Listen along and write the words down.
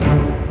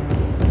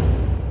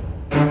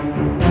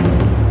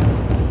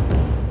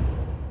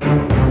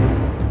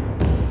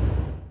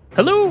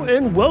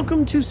and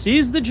welcome to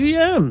Seize the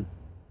GM.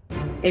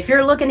 If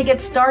you're looking to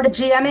get started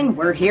GMing,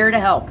 we're here to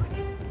help.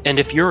 And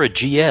if you're a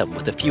GM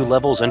with a few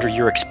levels under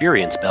your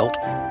experience belt,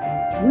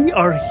 we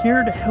are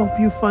here to help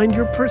you find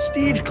your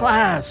prestige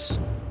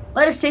class.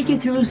 Let us take you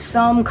through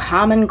some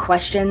common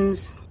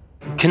questions,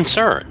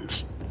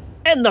 concerns,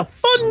 and the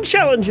fun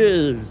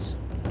challenges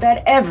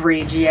that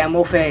every GM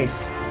will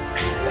face.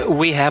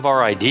 We have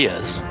our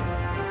ideas,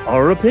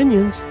 our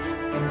opinions,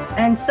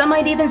 and some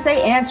might even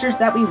say answers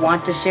that we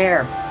want to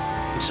share.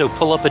 So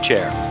pull up a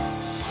chair,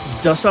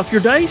 dust off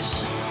your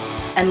dice,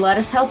 and let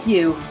us help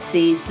you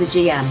seize the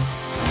GM.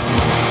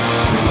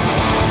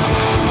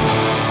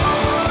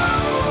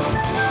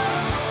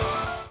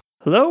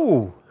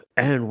 Hello,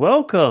 and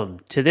welcome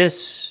to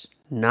this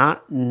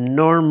not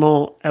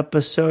normal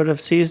episode of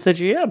Seize the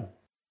GM.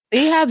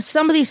 We have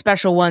some of these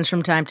special ones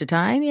from time to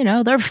time. You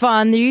know, they're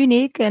fun, they're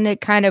unique, and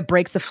it kind of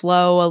breaks the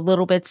flow a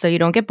little bit so you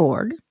don't get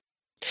bored.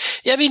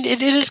 Yeah, I mean,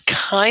 it is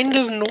kind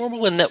of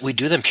normal in that we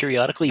do them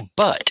periodically,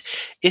 but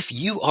if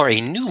you are a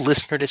new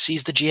listener to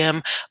Seize the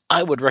GM,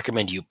 I would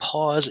recommend you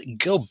pause,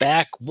 go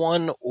back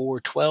 1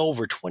 or 12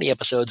 or 20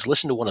 episodes,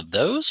 listen to one of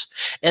those,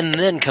 and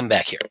then come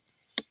back here.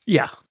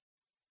 Yeah,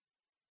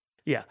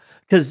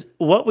 because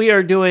what we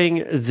are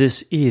doing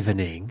this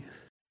evening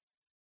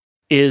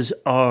is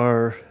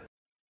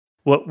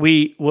what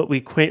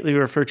we quaintly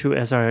refer to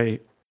as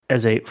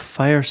a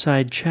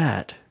fireside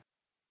chat.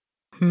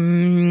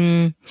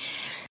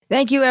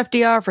 Thank you,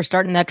 FDR, for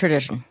starting that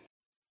tradition.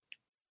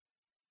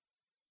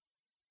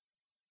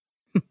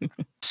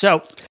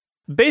 So,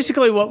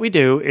 basically what we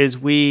do is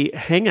we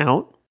hang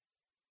out.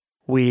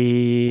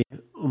 We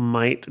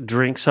might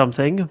drink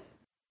something,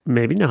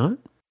 maybe not.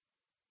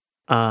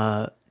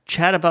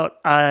 Chat about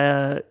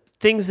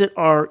things that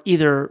are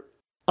either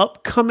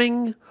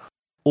upcoming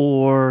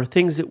or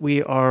things that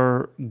we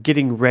are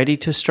getting ready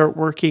to start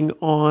working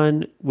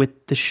on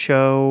with the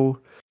show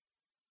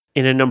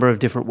in a number of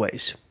different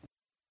ways.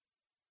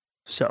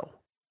 So,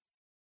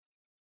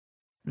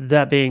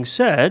 that being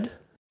said,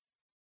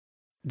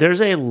 there's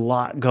a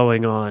lot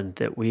going on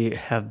that we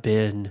have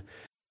been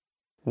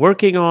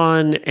working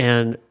on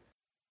and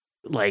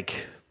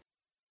like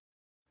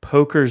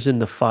pokers in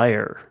the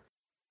fire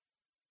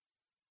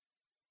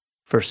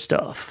for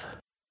stuff.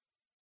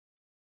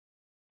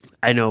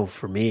 I know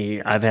for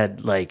me, I've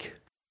had like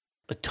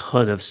a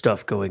ton of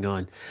stuff going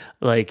on.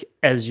 Like,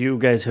 as you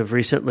guys have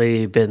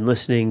recently been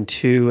listening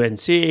to and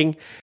seeing,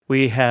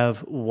 we have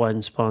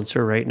one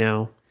sponsor right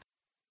now.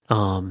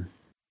 And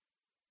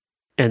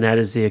that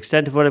is the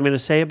extent of what I'm going to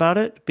say about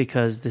it,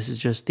 because this is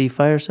just the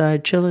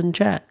fireside chillin'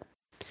 chat.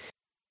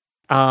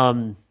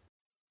 I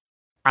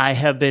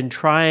have been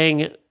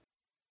trying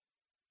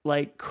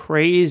like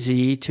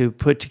crazy to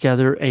put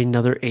together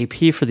another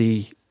AP for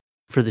the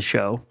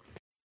show.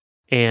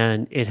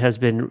 And it has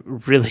been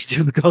really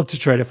difficult to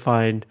try to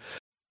find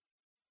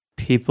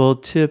people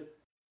to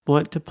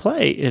want to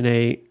play in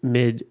a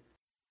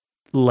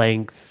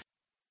mid-length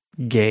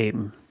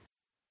game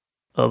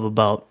of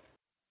about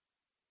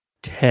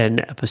 10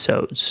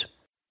 episodes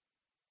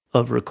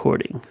of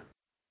recording.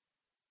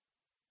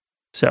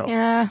 So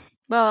yeah,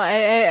 well,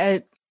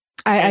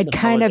 I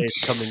kind of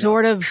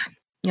sort of,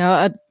 you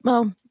know,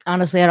 well,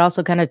 honestly, I'd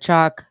also kind of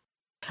chalk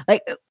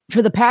like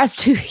for the past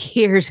 2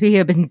 years we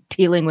have been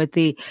dealing with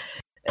the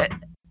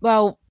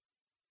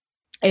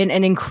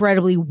an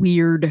incredibly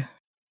weird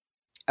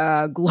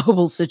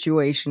global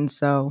situation.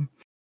 So,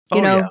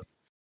 you know. Yeah.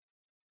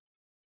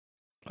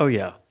 Oh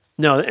yeah.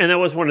 No, and that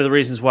was one of the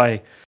reasons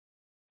why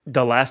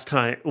the last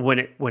time when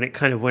it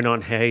kind of went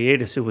on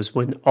hiatus, it was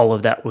when all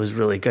of that was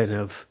really kind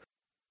of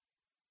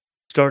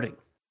starting.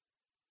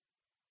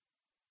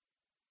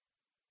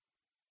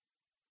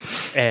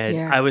 And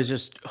yeah. I was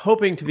just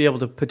hoping to be able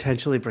to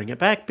potentially bring it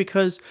back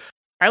because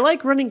I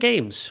like running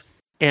games.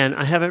 And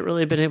I haven't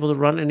really been able to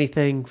run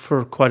anything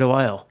for quite a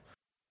while.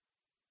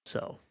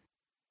 So.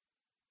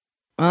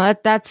 Well,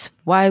 that's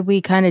why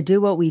we kind of do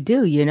what we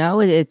do, you know?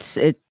 It's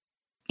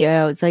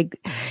like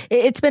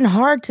it's been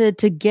hard to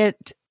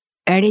get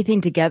anything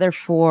together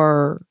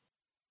for,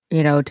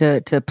 you know,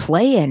 to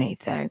play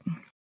anything.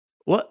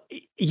 Well,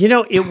 you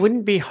know, it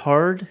wouldn't be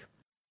hard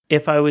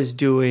if I was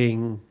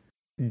doing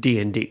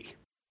D&D.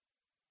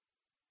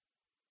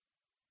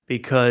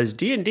 Because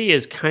D&D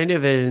is kind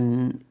of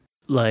in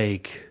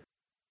like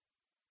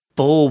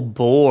full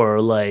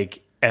bore,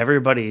 like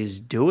everybody's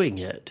doing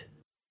it.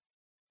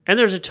 And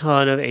there's a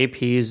ton of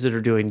APs that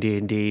are doing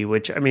D&D,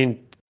 which, I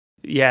mean,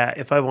 yeah,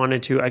 if I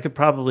wanted to, I could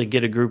probably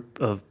get a group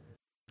of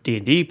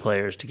D&D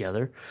players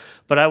together,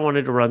 but I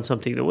wanted to run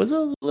something that was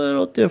a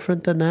little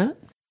different than that.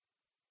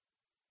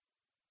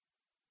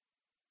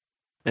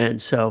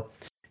 And so,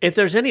 if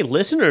there's any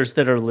listeners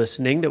that are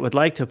listening that would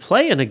like to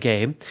play in a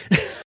game,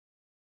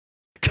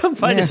 come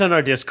find us on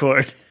our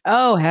Discord.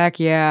 Oh, heck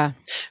yeah.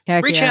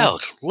 Reach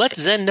out. Let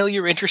Zen know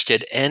you're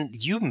interested, and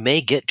you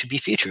may get to be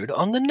featured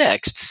on the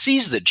next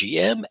Seize the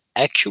GM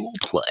actual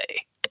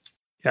play.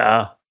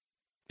 Yeah.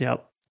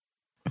 Yep.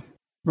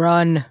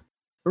 Run.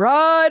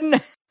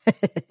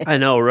 I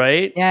know,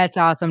 right? Yeah, it's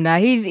awesome. Now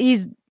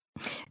he's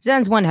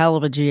Zen's one hell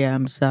of a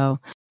GM. So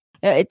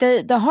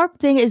the hard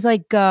thing is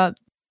like, God,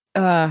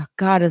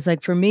 is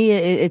like for me,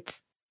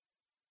 it's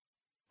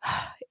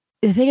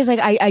the thing is like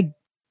I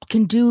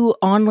can do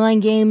online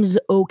games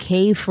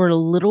okay for a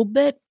little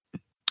bit,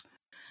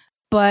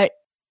 but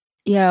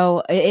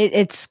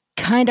it's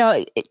kind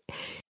of.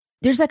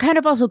 There's a kind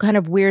of also kind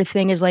of weird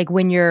thing is like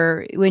when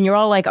you're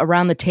all like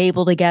around the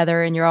table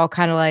together and you're all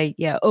kind of like,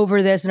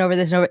 over this and over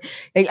this and over,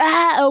 like,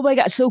 oh my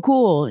God, so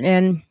cool.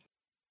 And,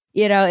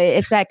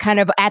 it's that kind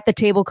of at the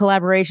table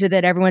collaboration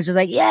that everyone's just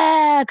like,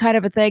 yeah, kind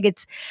of a thing.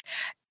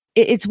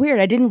 It's weird.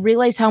 I didn't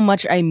realize how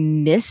much I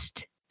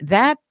missed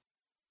that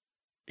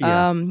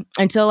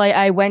until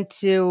I went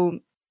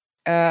to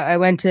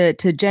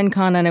Gen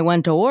Con and I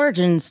went to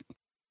Origins.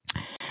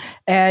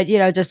 And,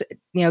 just,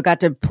 got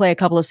to play a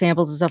couple of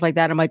samples and stuff like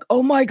that. I'm like,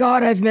 oh my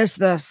God, I've missed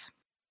this.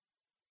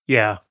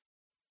 Yeah.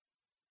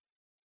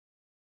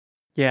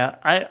 Yeah,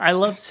 I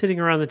love sitting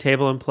around the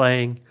table and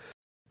playing.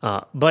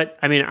 But,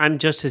 I mean, I'm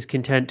just as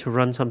content to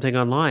run something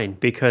online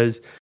because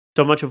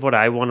so much of what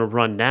I want to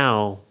run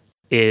now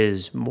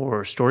is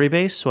more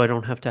story-based, so I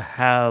don't have to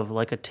have,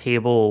 like, a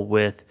table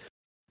with,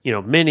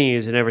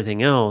 minis and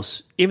everything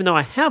else, even though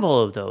I have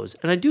all of those,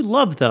 and I do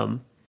love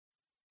them.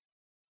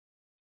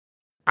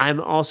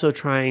 I'm also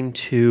trying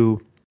to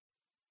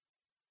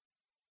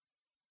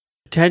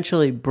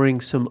potentially bring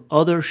some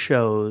other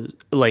shows,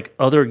 like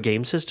other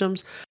game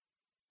systems,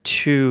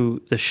 to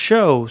the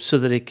show so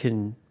that it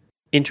can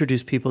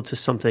introduce people to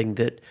something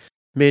that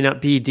may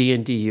not be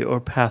D&D or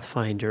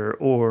Pathfinder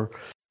or,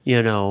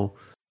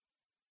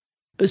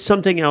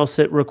 something else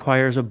that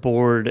requires a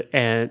board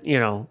and,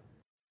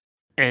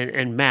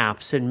 and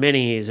maps and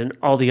minis and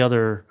all the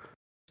other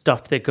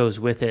stuff that goes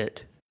with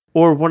it,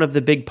 or one of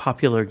the big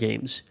popular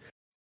games.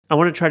 I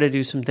want to try to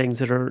do some things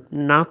that are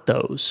not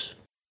those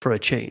for a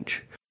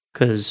change,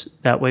 because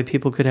that way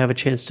people could have a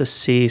chance to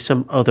see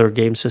some other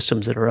game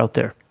systems that are out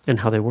there and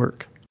how they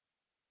work.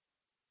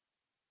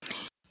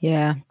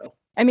 Yeah.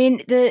 I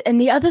mean,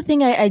 the other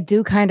thing I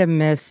do kind of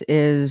miss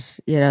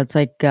is, it's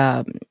like,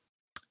 oh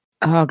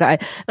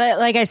God,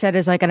 like I said,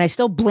 is like, and I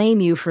still blame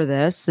you for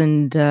this.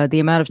 And the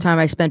amount of time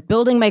I spent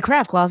building my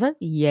craft closet,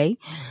 yay,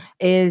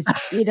 is,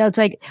 it's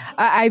like,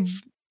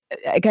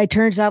 it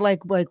turns out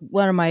like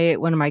one of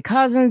my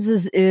cousins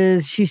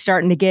is she's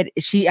starting to get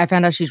I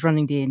found out she's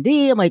running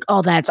D&D. I'm like,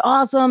 oh, that's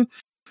awesome.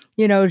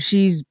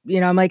 She's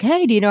I'm like,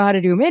 hey, do you know how to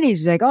do minis?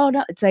 She's like, oh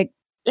no. It's like,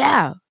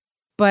 yeah,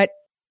 but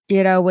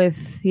with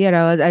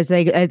as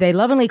they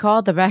lovingly call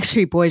it, the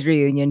Backstreet Boys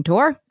reunion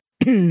tour.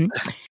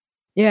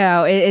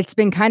 It's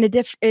been kind of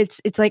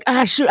it's like,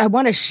 shoot, I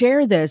want to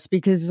share this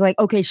because it's like,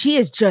 okay, she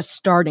is just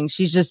starting.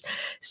 She's just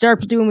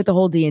started doing with the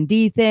whole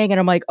D&D thing, and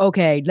I'm like,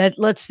 okay,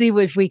 let's see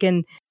if we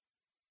can.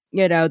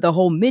 The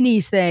whole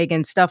minis thing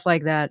and stuff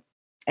like that.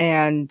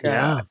 And,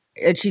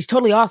 and she's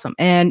totally awesome.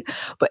 And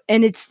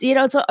it's,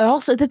 it's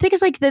also, the thing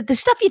is like the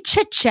stuff you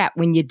chit chat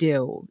when you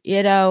do,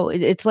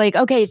 it's like,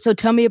 okay, so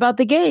tell me about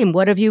the game.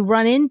 What have you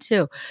run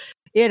into?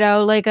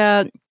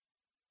 The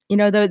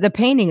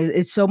painting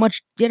is so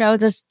much,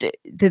 just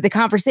the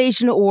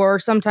conversation, or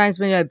sometimes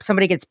when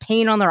somebody gets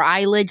paint on their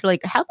eyelid, you're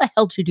like, how the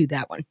hell did you do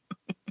that one?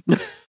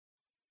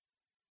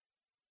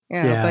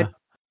 But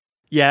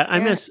yeah, I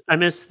miss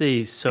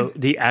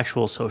the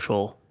actual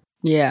social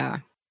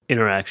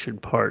interaction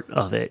part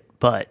of it,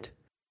 but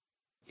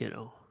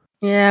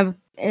by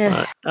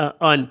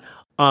the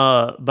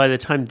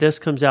time this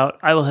comes out,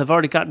 I will have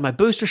already gotten my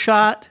booster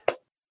shot.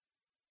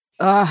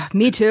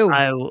 Me too.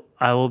 I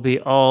will be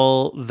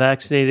all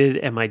vaccinated,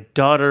 and my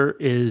daughter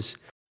is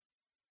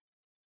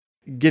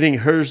getting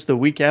hers the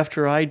week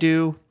after I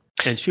do,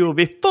 and she will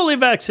be fully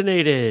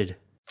vaccinated.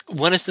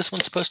 When is this one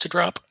supposed to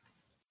drop?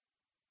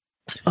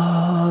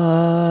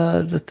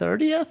 The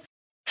 30th?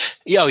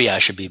 Oh yeah, I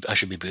should be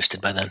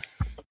boosted by then.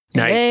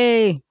 Nice.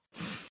 Hey,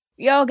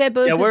 y'all get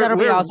boosted. That'll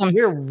be awesome.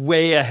 We're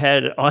way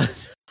ahead on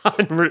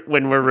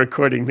when we're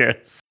recording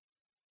this.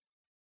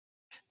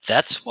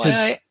 That's why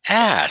I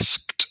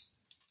asked.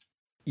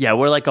 Yeah,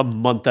 we're like a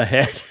month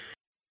ahead.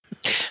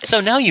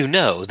 So now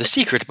the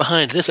secret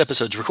behind this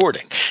episode's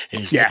recording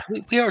is that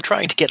we are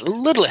trying to get a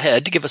little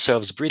ahead to give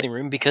ourselves breathing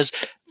room, because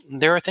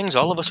there are things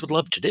all of us would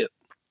love to do.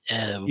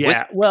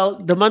 Well,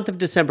 the month of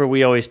December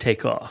we always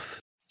take off.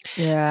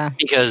 Yeah.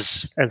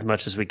 Because as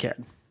much as we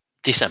can.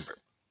 December.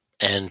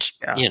 And,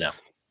 sleep.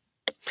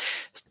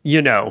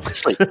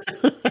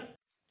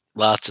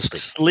 Lots of sleep.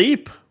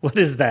 Sleep? What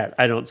is that?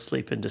 I don't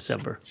sleep in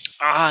December.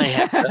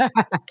 I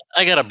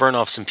got to burn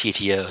off some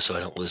PTO so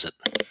I don't lose it.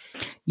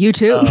 You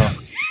too?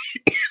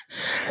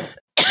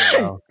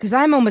 Because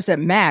I'm almost at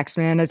max,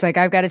 man. It's like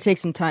I've got to take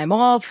some time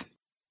off.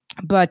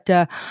 But,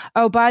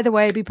 by the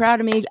way, be proud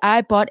of me.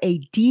 I bought a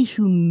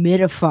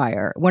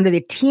dehumidifier, one of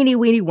the teeny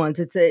weeny ones.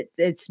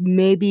 It's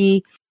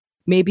maybe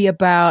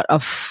about a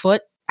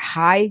foot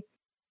high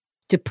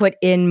to put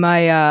in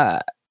my,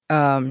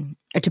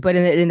 to put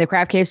in the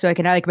craft case so I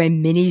can have like my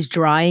minis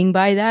drying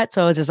by that.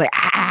 So it's just like,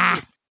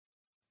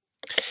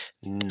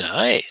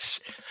 Nice.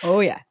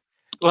 Oh, yeah.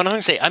 Well, I'm going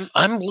to say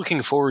I'm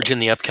looking forward to in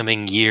the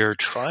upcoming year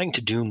trying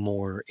to do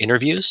more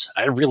interviews.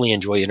 I really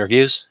enjoy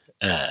interviews,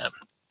 and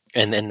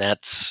then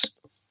that's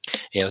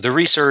the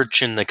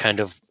research and the kind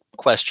of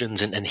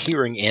questions and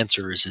hearing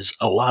answers is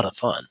a lot of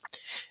fun.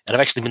 And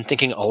I've actually been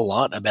thinking a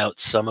lot about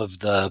some of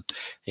the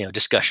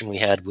discussion we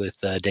had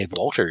with Dave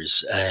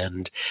Walters,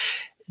 and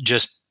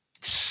just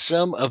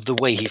some of the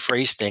way he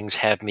phrased things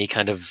have me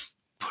kind of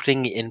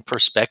putting in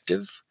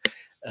perspective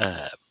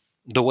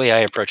the way I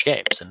approach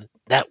games. And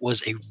that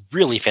was a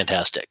really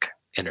fantastic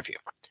interview.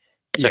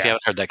 So if you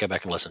haven't heard that, go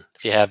back and listen.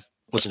 If you have,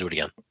 listen to it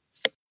again.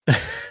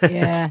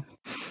 Yeah.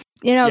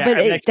 But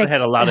I've actually had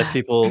a lot of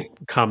people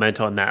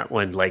comment on that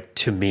one, like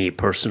to me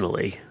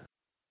personally,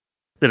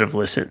 that have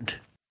listened.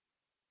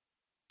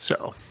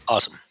 So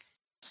awesome.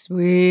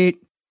 Sweet.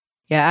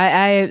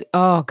 Yeah,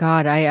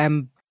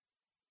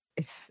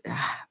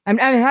 I'm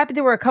happy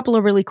there were a couple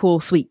of really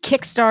cool, sweet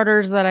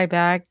Kickstarters that I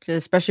backed,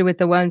 especially with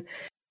the ones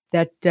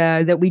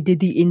that we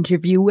did the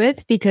interview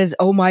with, because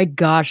oh my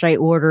gosh, I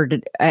ordered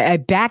it. I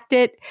backed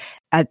it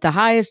at the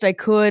highest I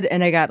could,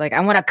 and I got I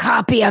want a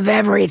copy of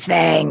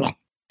everything.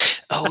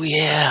 Oh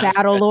yeah,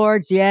 Battle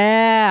Lords.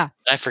 Yeah,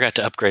 I forgot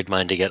to upgrade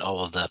mine to get all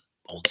of the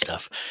old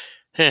stuff.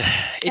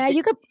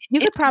 You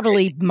could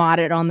probably mod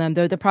it on them.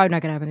 They're probably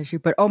not gonna have an issue.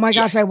 But oh my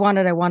gosh, I want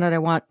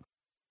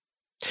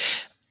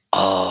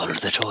all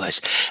of the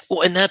toys.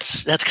 Well, and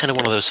that's kind of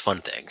one of those fun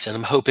things. And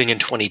I'm hoping in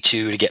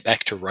 22 to get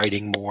back to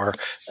writing more,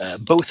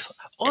 both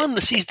on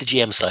the Seize the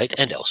GM site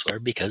and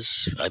elsewhere,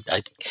 because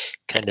I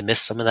kind of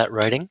miss some of that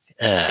writing,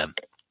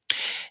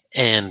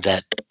 and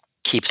that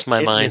keeps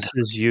my mind.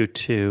 Misses you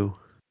too.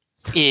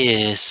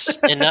 Yes,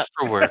 and not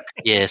for work.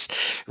 Yes,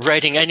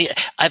 writing.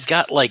 I've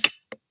got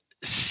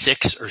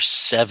 6 or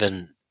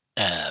 7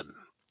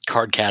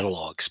 card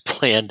catalogs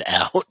planned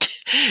out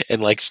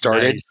and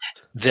started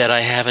that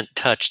I haven't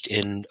touched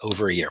in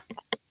over a year.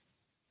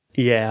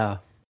 Yeah.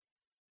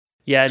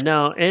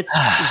 No,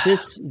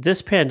 it's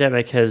this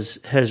pandemic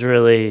has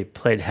really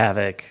played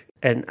havoc.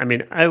 And I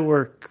mean, I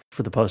work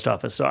for the post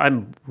office, so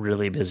I'm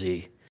really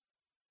busy.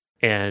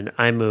 And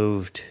I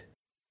moved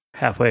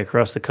halfway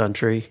across the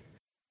country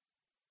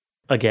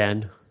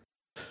again.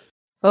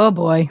 Oh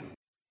boy.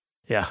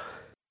 Yeah.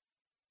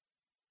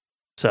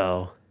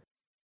 So,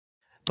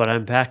 but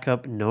I'm back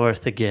up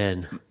north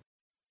again,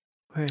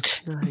 where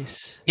it's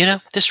nice.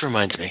 This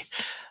reminds me.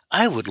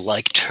 I would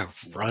like to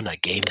run a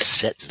game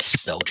set in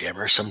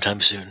Spelljammer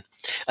sometime soon.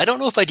 I don't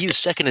know if I'd use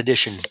 2nd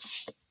edition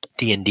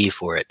D&D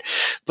for it,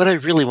 but I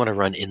really want to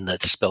run in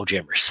that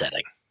Spelljammer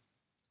setting.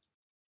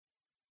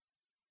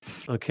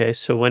 Okay,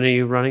 so when are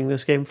you running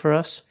this game for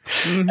us?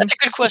 Mm-hmm. That's a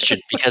good question,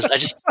 because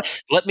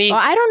Well,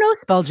 I don't know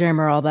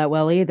Spelljammer all that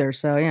well either,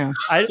 so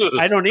I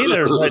don't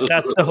either, but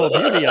that's the whole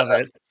beauty of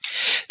it.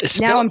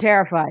 Now I'm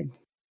terrified.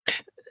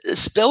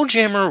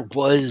 Spelljammer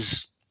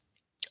was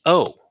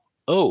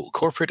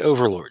corporate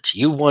overlords.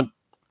 You want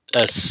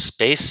a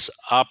space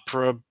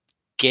opera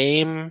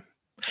game?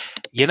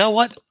 You know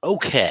what?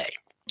 Okay.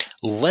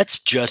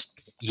 Let's just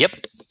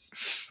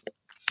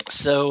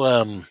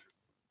So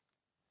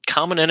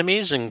common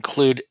enemies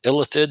include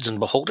illithids and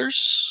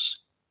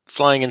beholders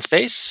flying in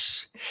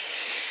space,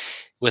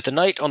 with a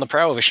knight on the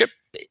prow of a ship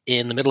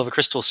in the middle of a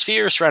crystal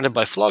sphere surrounded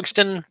by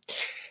phlogiston,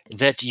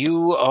 that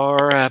you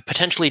are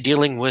potentially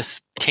dealing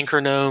with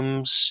tinker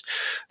gnomes,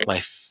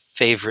 my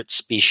favorite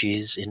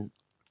species in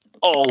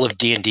all of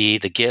D&D,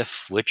 the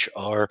GIF, which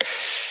are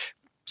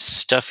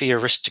stuffy,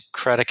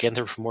 aristocratic,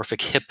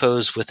 anthropomorphic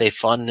hippos with a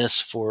fondness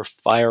for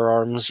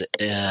firearms,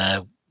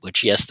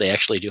 which, yes, they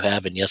actually do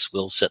have, and yes,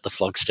 will set the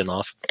phlogiston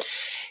off.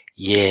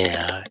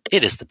 Yeah,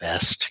 it is the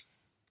best.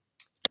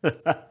 And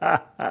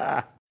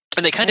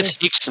they kind of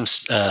sneak some.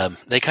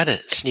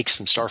 Sneak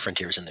some Star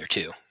Frontiers in there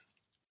too.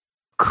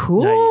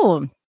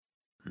 Cool. Nice.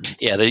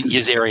 Yeah, the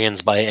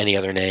Ysarians by any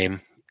other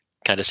name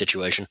kind of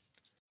situation.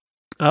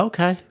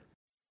 Okay.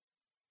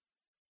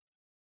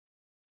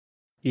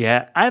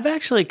 Yeah, I've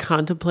actually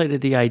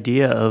contemplated the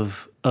idea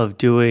of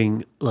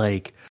doing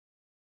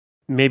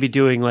maybe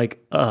doing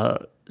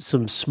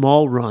some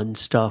small run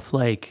stuff,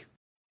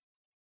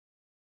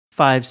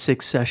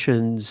 5-6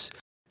 sessions,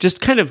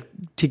 just kind of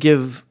to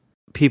give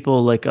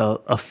people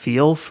a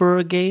feel for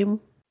a game.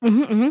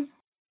 Mm-hmm, mm-hmm.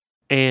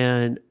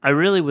 And I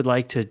really would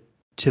like to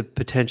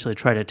potentially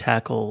try to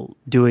tackle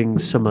doing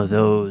some of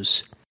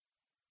those,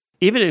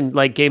 even in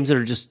games that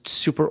are just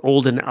super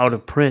old and out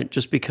of print,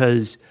 just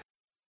because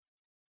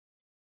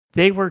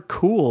they were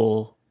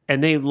cool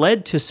and they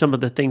led to some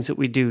of the things that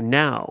we do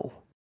now.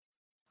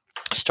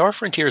 Star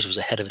Frontiers was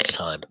ahead of its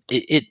time.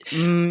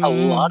 A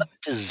lot of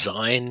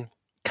design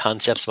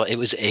concepts. It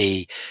was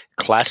a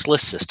classless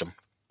system.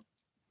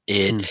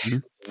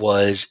 It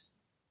was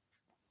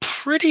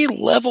pretty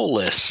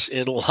levelless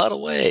in a lot of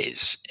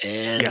ways,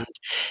 and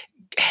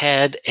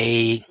had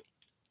a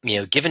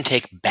give and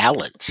take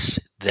balance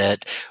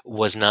that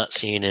was not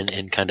seen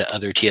in kind of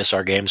other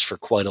TSR games for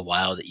quite a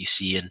while, that you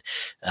see in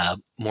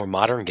more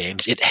modern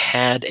games. It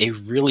had a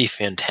really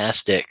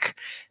fantastic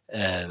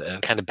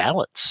kind of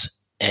balance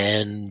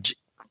and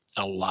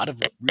a lot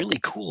of really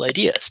cool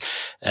ideas.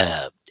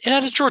 it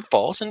had its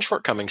shortfalls and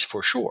shortcomings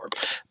for sure,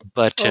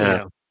 but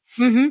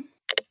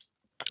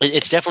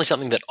it's definitely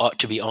something that ought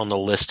to be on the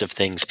list of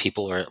things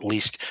people are at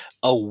least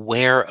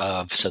aware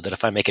of, so that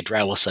if I make a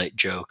Dralosite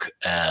joke,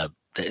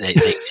 they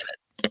get it.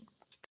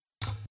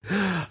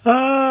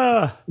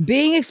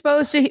 Being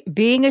exposed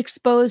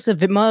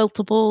to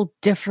multiple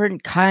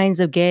different kinds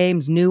of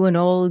games, new and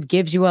old,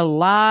 gives you a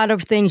lot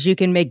of things you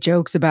can make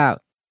jokes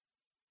about.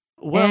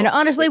 Well, and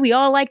honestly, we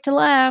all like to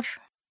laugh.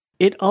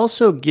 It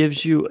also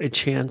gives you a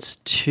chance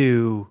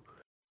to,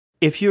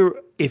 if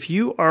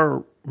you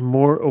are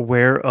more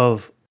aware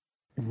of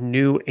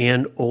new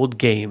and old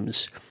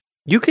games,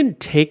 you can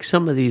take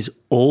some of these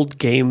old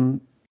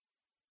game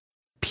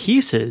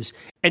pieces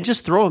and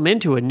just throw them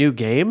into a new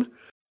game,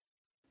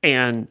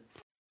 and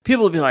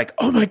people will be like,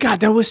 "Oh my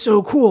god, that was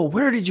so cool.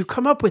 Where did you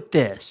come up with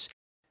this?"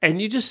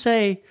 And you just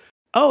say,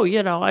 "Oh,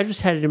 I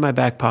just had it in my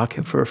back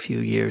pocket for a few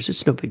years.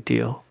 It's no big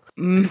deal."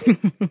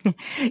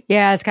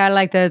 Yeah, it's kind of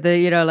like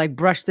the like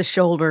brush the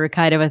shoulder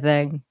kind of a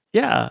thing.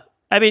 Yeah.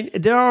 I mean,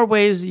 there are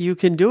ways you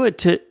can do it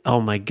to,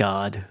 oh my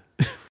god.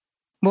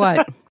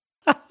 What?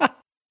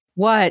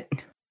 What?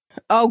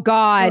 Oh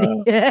God!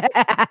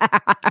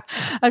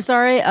 I'm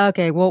sorry.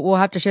 Okay, we'll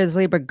have to share this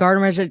later. But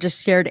Gardner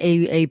just shared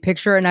a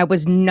picture, and I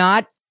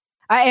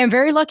am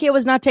very lucky I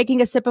was not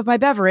taking a sip of my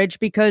beverage,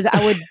 because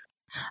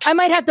I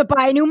might have to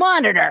buy a new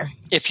monitor.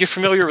 If you're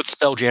familiar with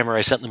Spelljammer,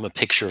 I sent them a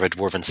picture of a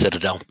dwarven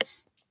citadel.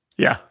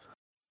 Yeah.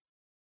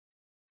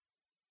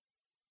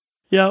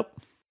 Yep.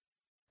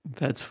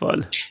 That's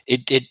fun.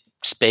 It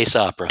space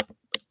opera,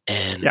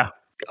 and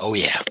oh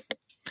yeah,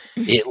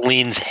 it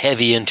leans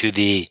heavy into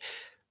the.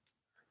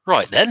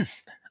 Right then,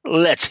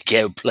 let's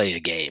go play a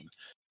game.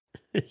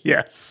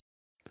 Yes.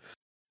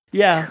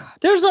 Yeah,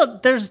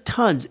 there's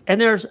tons,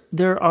 and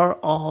there are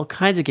all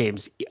kinds of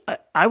games.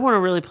 I want to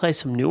really play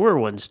some newer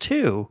ones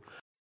too,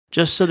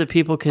 just so that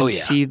people can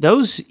see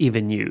those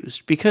even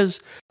used. Because,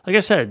 like I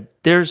said,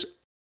 there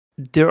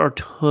are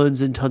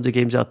tons and tons of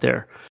games out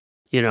there,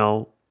 and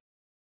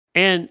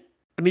I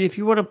mean, if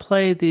you want to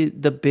play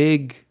the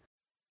big,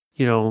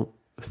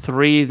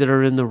 3 that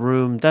are in the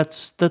room,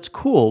 that's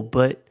cool,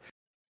 but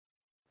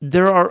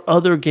there are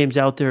other games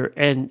out there,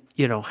 and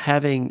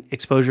having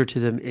exposure to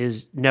them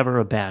is never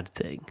a bad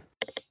thing.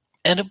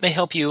 And it may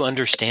help you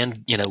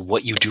understand,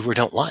 what you do or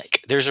don't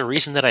like. There's a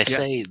reason that I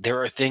say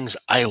there are things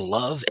I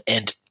love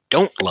and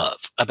don't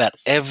love about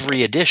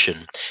every edition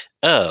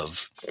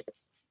of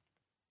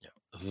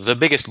the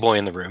biggest boy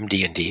in the room,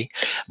 D&D,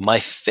 my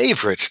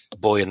favorite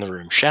boy in the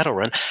room,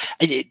 Shadowrun.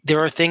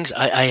 There are things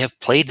I have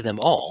played them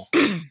all,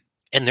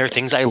 and there are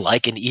things I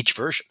like in each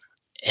version.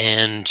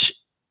 And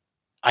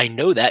I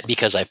know that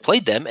because I've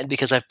played them, and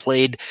because I've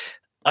played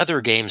other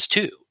games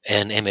too,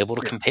 and am able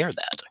to compare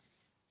that.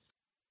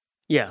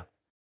 Yeah.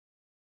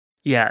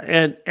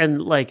 Yeah,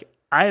 and like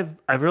I've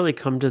really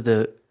come to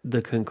the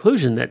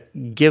conclusion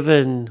that,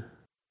 given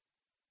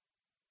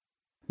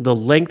the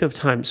length of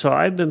time, so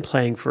I've been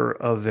playing for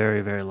a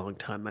very, very long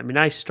time. I mean,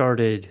 I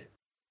started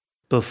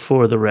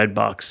before the Red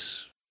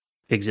Box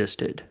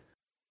existed.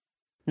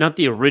 Not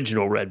the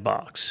original Red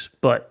Box,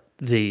 but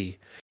the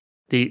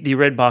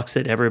Red Box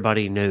that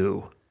everybody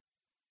knew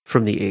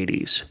from the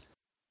 80s.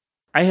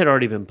 I had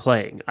already been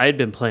playing. I had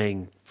been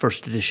playing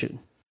first edition.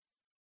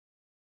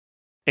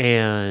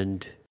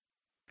 And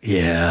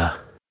yeah,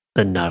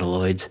 the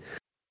Nautiloids.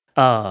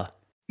 But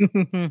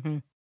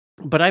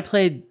I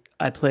played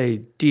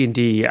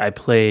D&D, I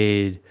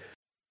played,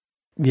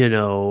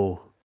 Shadowrun,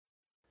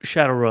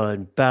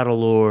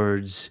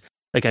 Battlelords.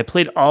 Like, I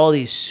played all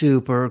these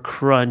super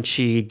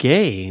crunchy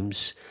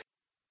games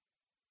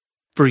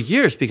for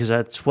years, because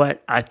that's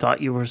what I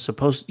thought you were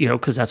supposed,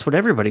 because that's what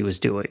everybody was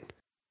doing.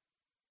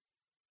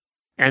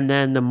 And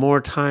then the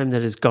more time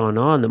that has gone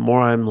on, the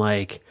more I'm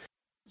like,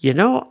 I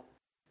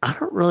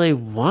don't really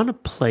want to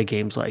play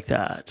games like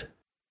that.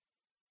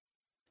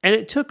 And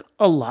it took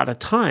a lot of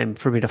time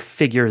for me to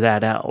figure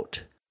that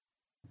out.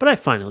 But I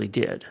finally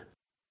did.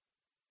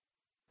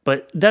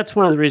 But that's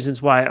one of the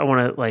reasons why I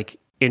want to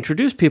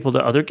introduce people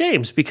to other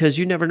games, because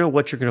you never know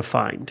what you're going to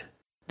find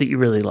that you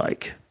really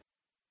like.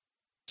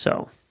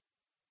 So,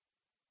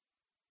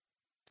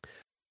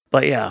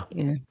 but yeah.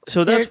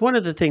 So that's one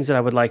of the things that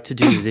I would like to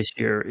do this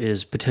year,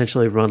 is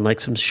potentially run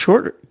some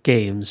short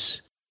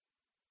games.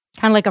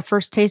 Kind of like a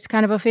first taste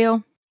kind of a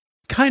feel?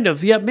 Kind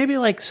of, yeah. Maybe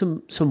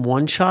some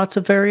one-shots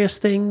of various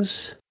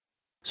things,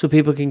 so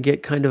people can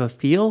get kind of a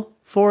feel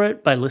for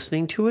it by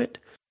listening to it.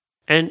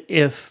 And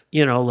if,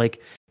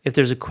 if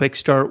there's a quick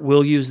start,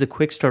 we'll use the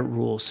quick start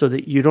rules, so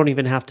that you don't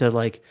even have to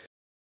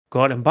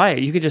go out and buy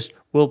it. You can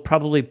we'll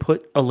probably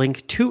put a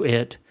link to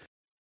it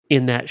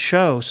in that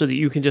show, so that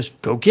you can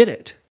just go get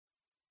it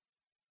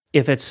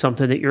if it's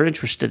something that you're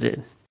interested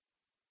in.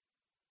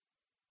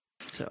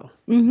 So,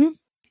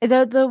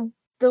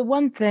 the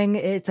one thing,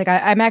 it's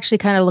I'm actually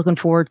kind of looking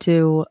forward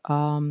to,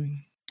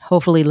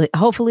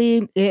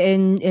 hopefully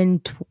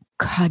in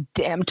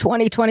goddamn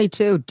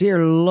 2022,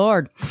 dear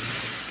Lord.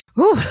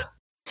 Whew.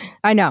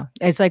 I know,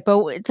 but it's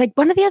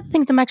one of the other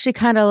things I'm actually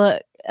kind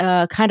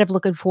of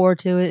looking forward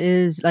to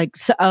is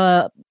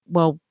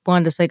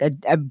one just like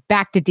a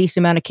backed a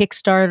decent amount of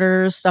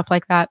Kickstarters, stuff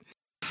like that.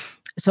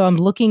 So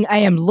I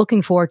am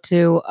looking forward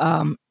to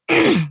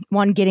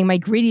one, getting my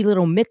greedy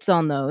little mitts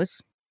on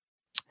those,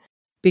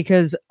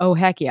 because oh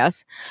heck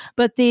yes.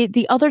 But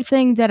the other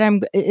thing that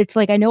it's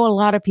like, I know a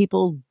lot of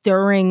people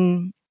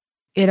during,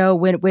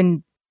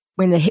 when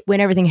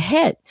everything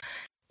hit,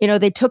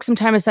 they took some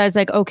time aside. It's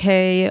like,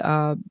 okay,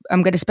 I'm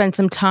going to spend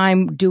some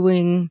time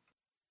doing,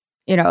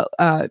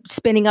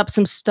 spinning up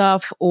some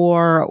stuff,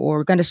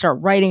 or going to start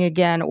writing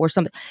again or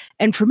something.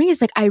 And for me,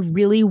 it's like, I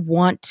really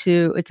want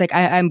to, it's like,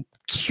 I'm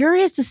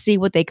curious to see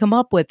what they come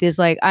up with. Is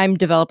like, I'm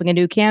developing a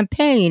new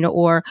campaign,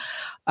 or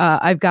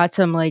I've got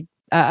some like,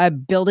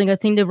 building a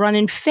thing to run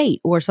in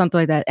Fate or something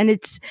like that. And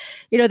it's,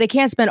 they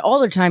can't spend all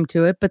their time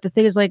to it. But the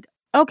thing is like,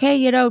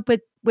 okay,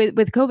 but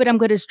with COVID, I'm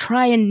going to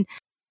try and,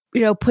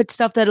 put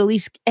stuff that at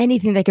least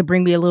anything that could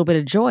bring me a little bit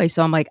of joy.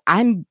 So I'm like,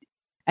 and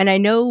I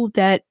know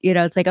that,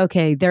 it's like,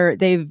 okay,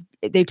 they've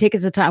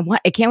taken some time.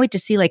 I can't wait to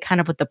see like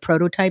kind of what the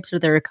prototypes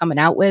they're coming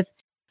out with.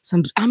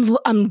 So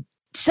I'm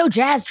so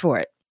jazzed for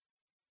it.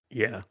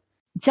 Yeah.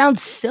 It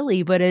sounds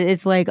silly, but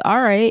it's like,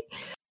 all right.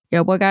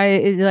 One guy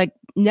is like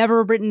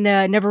never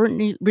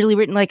really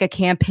written like a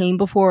campaign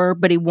before,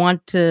 but he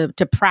wants to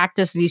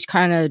practice, and he's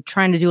kind of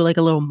trying to do like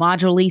a little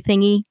modular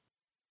thingy.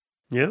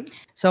 Yeah.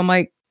 So I'm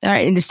like, all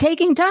right, and it's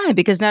taking time,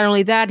 because not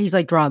only that, he's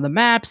like drawing the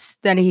maps,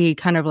 then he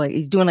kind of like,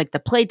 he's doing like the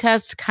play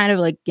tests, kind of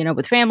like,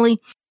 with family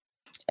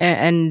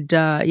and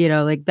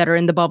like that are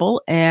in the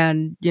bubble,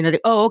 and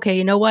like, oh, okay,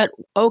 you know what?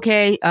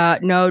 Okay,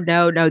 no,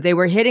 they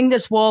were hitting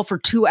this wall for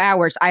 2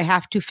 hours. I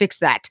have to fix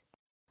that.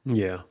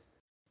 Yeah.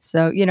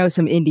 So,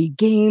 some indie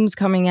games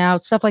coming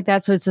out, stuff like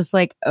that. So it's just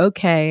like,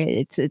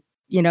 okay, it's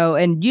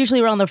and usually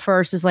around the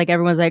first is like,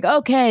 everyone's like,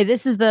 okay,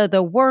 this is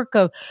the work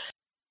of,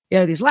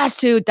 these last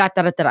two, ...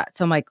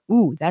 So I'm like,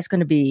 ooh, that's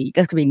going to be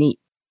neat.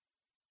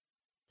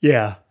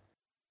 Yeah.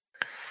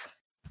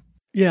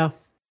 Yeah.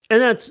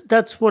 And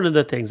that's one of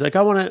the things. Like,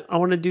 I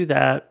want to do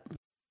that.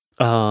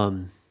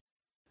 I'm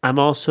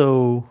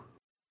also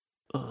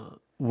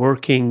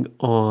working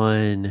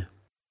on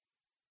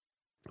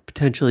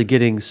potentially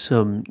getting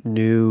some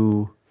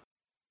new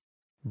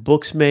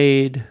books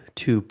made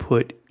to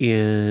put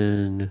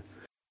in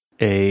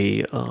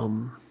an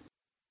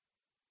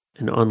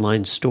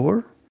online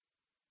store.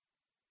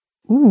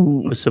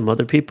 Ooh. With some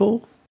other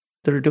people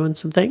that are doing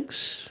some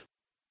things.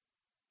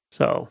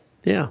 So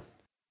yeah.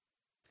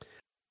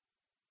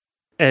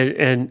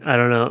 And I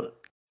don't know,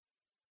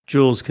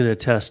 Jules can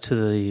attest to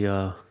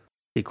the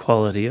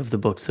quality of the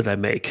books that I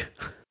make.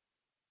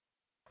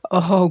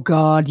 Oh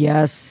God,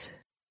 yes.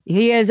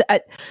 He is.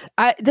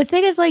 The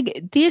thing is,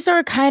 like, these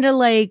are kind of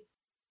like,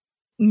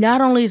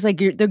 not only is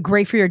like they're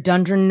great for your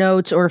dungeon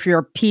notes, or if you're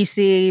a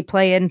PC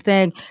playing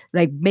thing,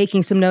 like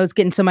making some notes,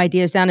 getting some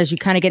ideas down as you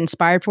kind of get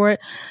inspired for it.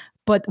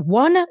 But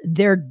one,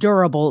 they're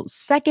durable.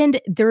 Second,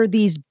 they're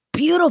these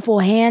beautiful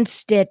hand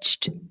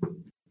stitched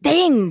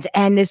things,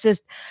 and it's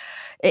just,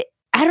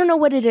 I don't know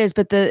what it is,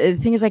 but the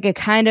thing is like, it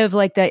kind of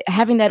like that,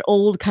 having that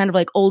old kind of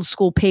like old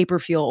school paper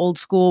feel, old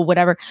school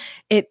whatever.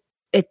 It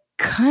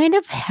kind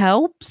of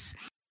helps.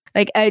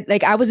 Like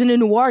I was in a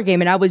noir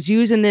game, and I was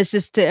using this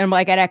just to, and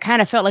I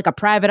kind of felt like a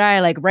private eye,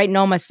 like writing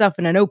all my stuff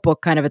in a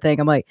notebook kind of a thing.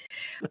 I'm like,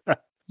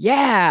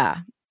 yeah.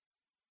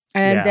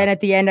 And then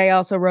at the end, I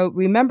also wrote,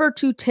 remember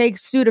to take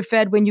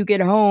Sudafed when you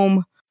get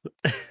home.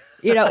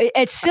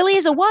 It's silly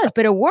as it was,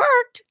 but it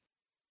worked.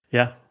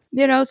 Yeah.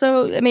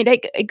 So, I mean,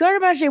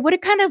 Gardner, what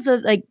it kind of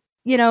like,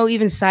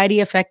 even sidey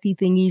effecty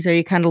thingies are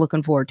you kind of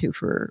looking forward to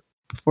for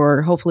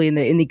hopefully in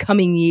the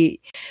coming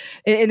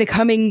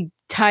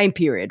time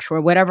period,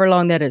 for whatever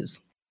long that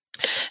is?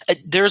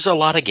 There's a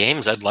lot of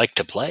games I'd like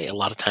to play. A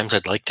lot of times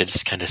I'd like to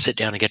just kind of sit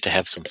down and get to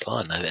have some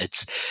fun.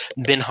 It's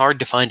been hard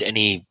to find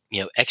any,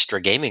 extra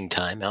gaming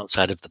time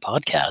outside of the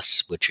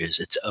podcasts, which is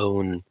its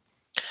own,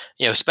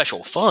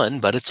 special fun,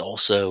 but it's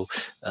also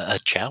a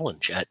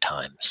challenge at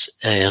times.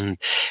 And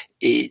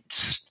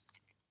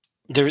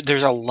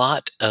there's a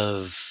lot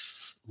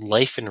of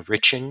life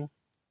enriching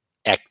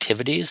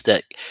activities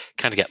that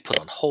kind of got put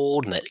on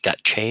hold and that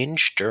got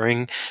changed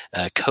during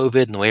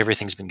COVID and the way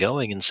everything's been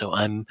going. And so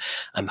I'm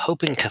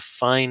hoping to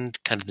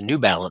find kind of the new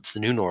balance, the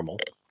new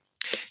normal,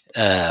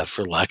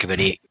 for lack of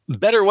any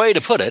better way to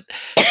put it,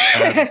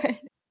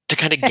 to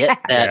kind of get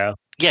that,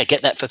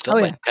 get that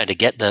fulfillment, kind of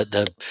get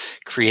the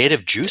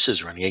creative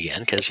juices running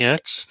again.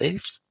 Because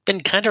they've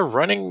been kind of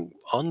running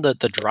on the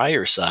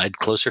drier side,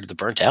 closer to the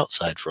burnt out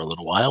side for a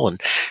little while,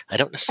 and I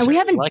don't necessarily.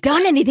 And we haven't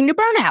done anything to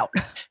burn out.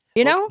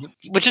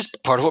 Which is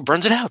part of what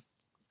burns it out.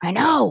 I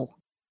know.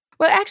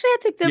 Well, actually, I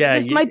think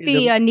this might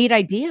be a neat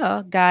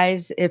idea,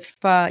 guys. If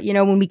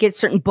when we get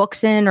certain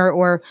books in,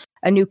 or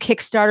a new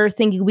Kickstarter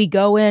thing we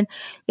go in,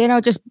 we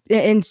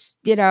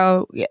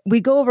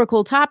go over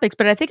cool topics.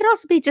 But I think it'd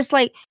also be just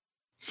like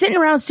sitting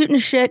around shooting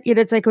shit.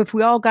 It's like if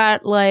we all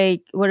got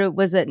like, what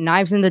was it,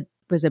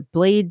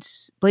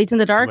 Blades in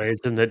the Dark?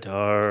 Blades in the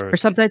Dark. Or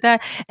something like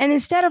that. And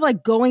instead of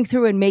like going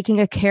through and making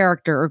a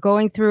character, or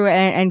going through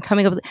and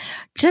coming up with,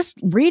 just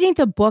reading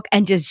the book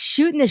and just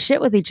shooting the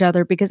shit with each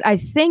other, because I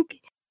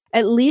think,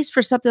 at least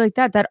for something like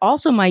that, that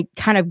also might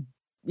kind of,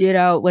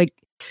 like,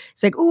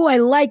 it's like, oh, I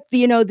like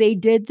they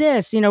did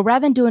this,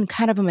 rather than doing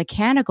kind of a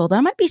mechanical,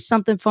 that might be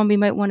something fun we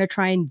might want to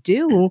try and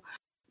do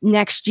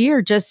next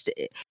year, just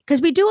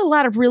because we do a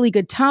lot of really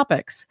good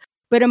topics.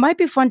 But it might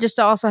be fun just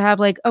to also have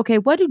like, okay,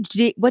 what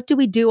do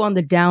we do on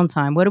the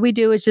downtime? What do we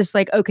do? It's just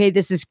like, okay,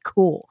 this is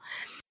cool,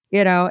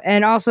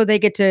 and also they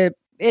get to,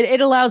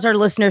 it allows our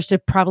listeners to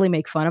probably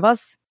make fun of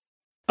us.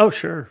 Oh,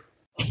 sure.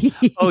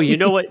 Oh, you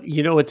know what?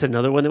 It's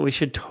another one that we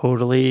should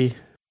totally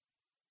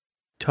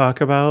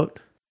talk about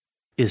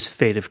is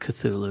Fate of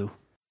Cthulhu.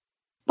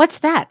 What's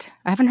that?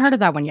 I haven't heard of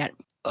that one yet.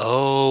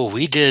 Oh,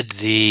 we did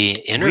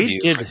the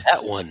interview for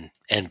that one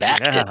and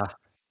backed it.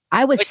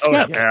 I was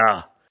sick.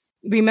 Yeah.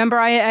 Remember,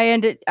 I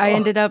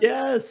ended up.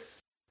 Yes.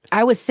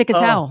 I was sick as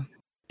hell.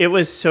 It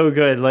was so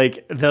good.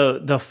 Like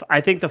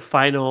I think the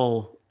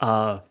final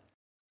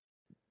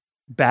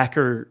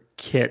backer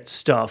kit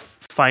stuff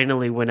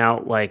finally went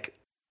out like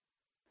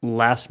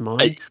last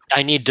month.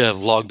 I need to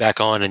log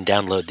back on and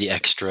download the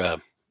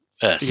extra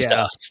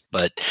stuff,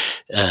 but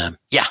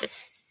yeah.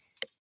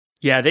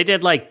 Yeah, they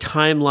did like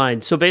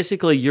timelines. So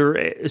basically,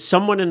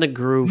 someone in the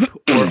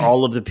group or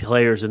all of the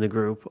players in the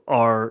group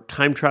are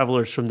time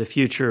travelers from the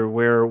future,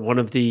 where one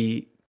of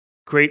the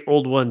great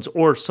old ones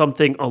or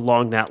something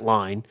along that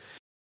line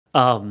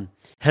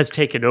has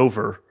taken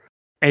over,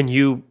 and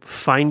you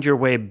find your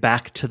way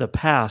back to the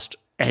past,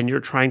 and you're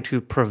trying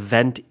to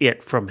prevent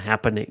it from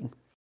happening.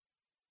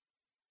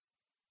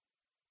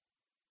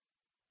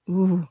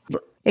 Ooh.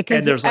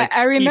 Because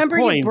I remember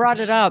you brought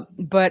it up,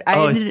 but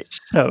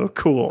it's so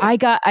cool. I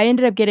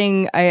ended up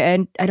getting,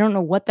 I don't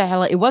know what the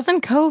hell, it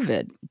wasn't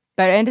COVID,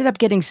 but I ended up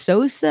getting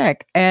so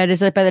sick. And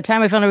it's like by the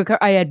time I found out,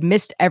 I had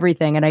missed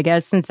everything. And I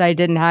guess since I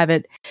didn't have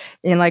it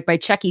in like my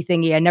Checky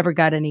thingy, I never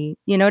got any,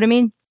 you know what I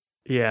mean?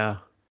 Yeah.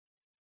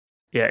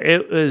 Yeah,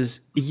 it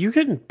was, you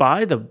can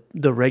buy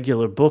the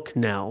regular book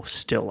now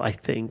still, I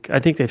think. I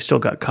think they've still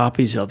got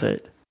copies of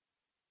it.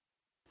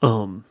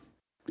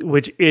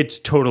 Which it's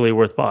totally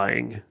worth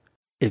buying.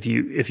 If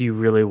you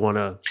really want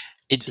to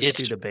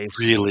see the base,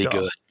 really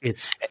stuff. Good.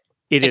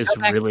 It is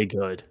really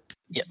good.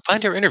 Yeah,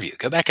 find our interview.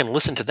 Go back and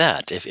listen to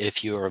that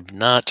if you are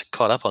not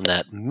caught up on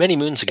that many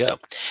moons ago.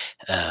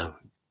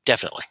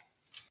 Definitely.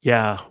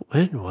 Yeah,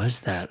 when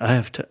was that?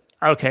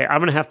 Okay,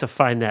 I'm gonna have to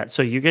find that.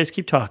 So you guys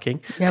keep talking.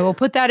 Yeah, we'll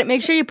put that.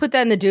 Make sure you put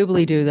that in the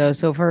doobly doo though.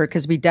 So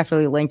because we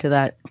definitely link to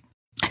that.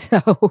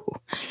 So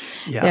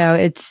yeah,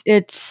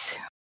 it's.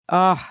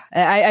 Oh,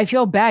 I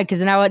feel bad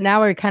because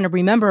now I kind of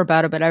remember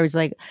about it, but I was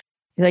like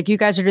you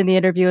guys are doing the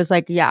interview. It's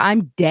like, yeah,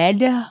 I'm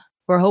dead.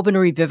 We're hoping to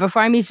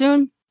revivify me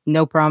soon.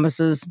 No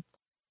promises.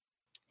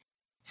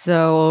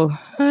 So,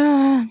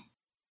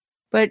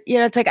 but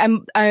yeah, it's like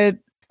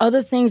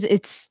other things.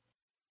 It's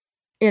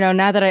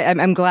now that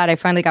I'm glad I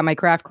finally got my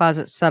craft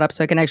closet set up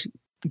so I can actually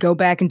go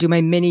back and do my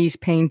minis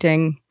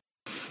painting.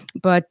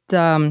 But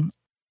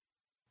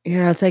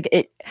it's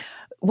like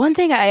one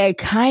thing I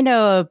kind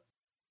of.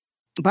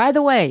 By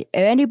the way,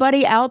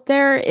 anybody out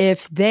there,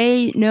 if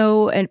they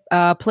know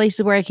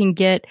places where I can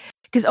get,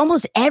 because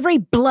almost every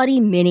bloody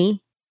mini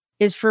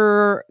is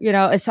for,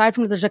 aside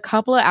from there's a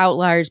couple of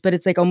outliers, but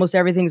it's like almost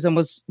everything's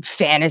almost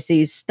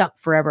fantasy stuck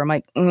forever. I'm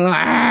like,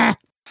 ugh.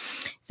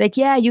 It's like,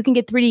 yeah, you can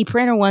get 3D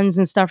printer ones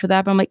and stuff for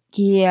that. But I'm like,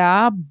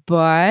 yeah,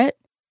 but,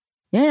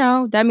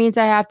 that means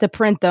I have to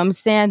print them,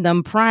 sand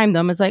them, prime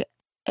them. It's like,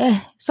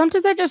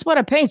 sometimes I just want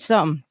to paint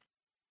something.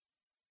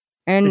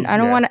 And I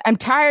don't want to, I'm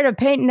tired of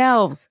painting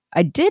elves.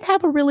 I did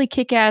have a really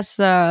kick-ass,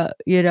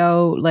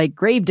 like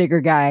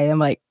gravedigger guy. I'm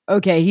like,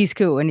 okay, he's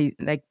cool. And he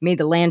like made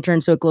the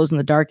lantern so it glows in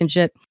the dark and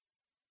shit.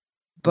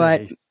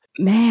 But nice.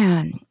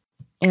 Man,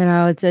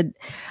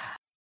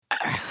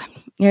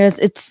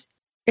 it's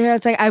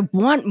like, I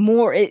want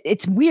more.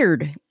 It's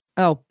weird.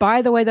 Oh,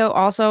 by the way, though,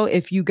 also,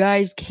 if you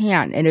guys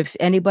can, and if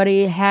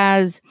anybody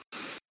has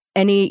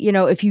any,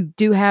 if you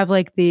do have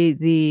like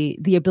the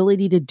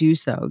ability to do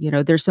so,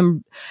 there's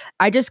some,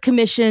 I just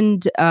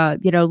commissioned,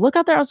 look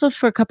out there also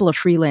for a couple of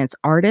freelance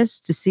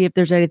artists to see if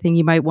there's anything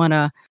you might want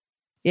to,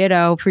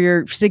 for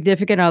your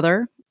significant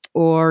other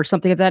or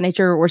something of that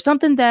nature, or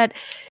something that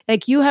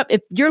like you have,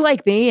 if you're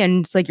like me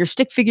and it's like your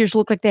stick figures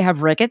look like they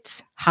have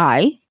rickets.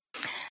 Hi.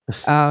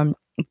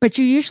 But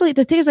you usually,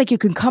 the thing is like you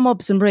can come up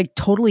with some like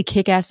totally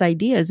kick-ass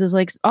ideas. Is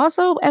like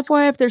also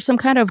FYI, if there's some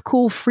kind of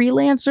cool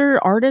freelancer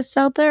artists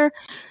out there,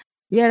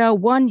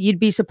 one, you'd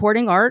be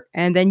supporting art,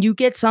 and then you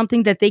get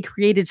something that they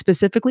created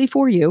specifically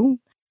for you.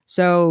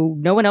 So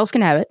no one else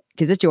can have it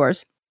because it's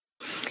yours.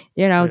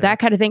 That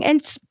kind of thing. And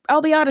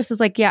I'll be honest, it's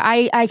like, yeah,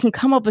 I can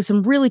come up with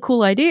some really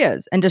cool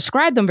ideas and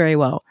describe them very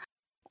well.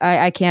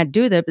 I can't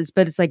do that,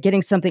 but it's like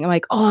getting something, I'm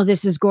like, oh,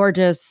 this is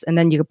gorgeous. And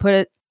then you can put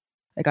it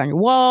like on your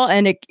wall,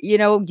 and it,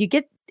 you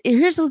get,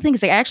 here's the thing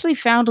is like, I actually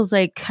found was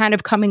like kind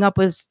of coming up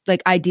with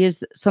like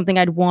ideas, something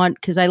I'd want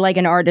because I like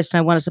an artist and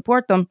I want to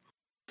support them.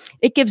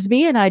 It gives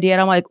me an idea,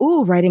 and I'm like,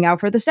 ooh, writing out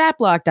for the stat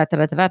block.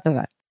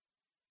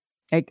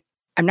 Like,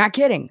 I'm not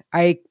kidding.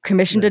 I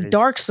commissioned a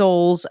Dark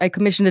Souls. I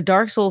commissioned a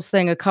Dark Souls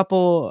thing a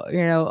couple,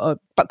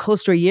 but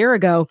close to a year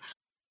ago,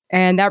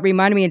 And that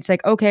reminded me, it's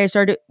like, okay,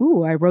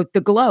 I wrote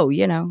The Glow,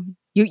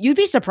 You'd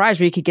be surprised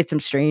where you could get some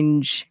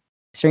strange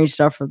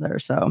stuff from there.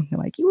 So I'm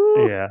like,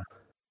 ooh, Yeah.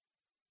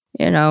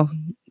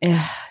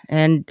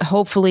 And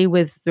hopefully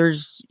with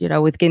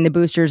getting the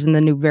boosters and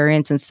the new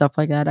variants and stuff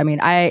like that. I mean,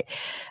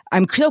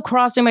 I'm still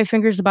crossing my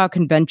fingers about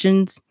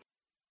conventions.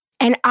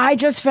 And I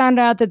just found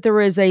out that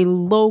there is a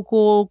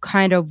local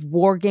kind of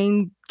war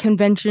game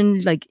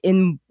convention, like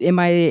in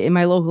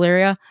my local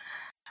area.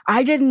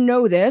 I didn't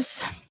know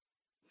this.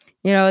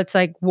 It's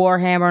like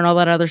Warhammer and all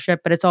that other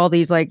shit, but it's all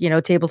these like,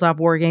 tabletop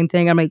war game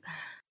thing. I'm like,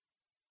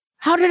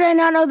 how did I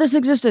not know this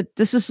existed?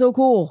 This is so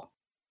cool.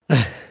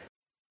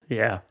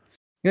 Yeah.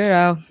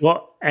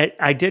 Well,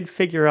 I did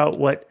figure out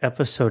what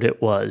episode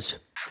it was.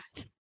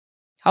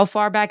 How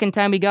far back in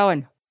time we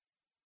going?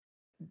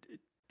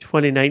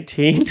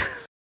 2019.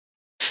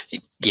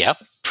 Yeah,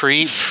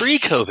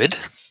 pre-COVID.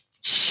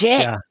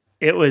 Shit. Yeah.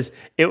 It was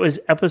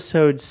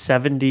episode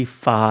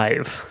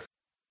 75.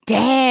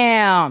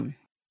 Damn.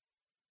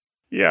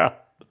 Yeah.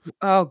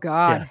 Oh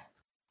God.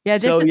 Yeah.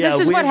 This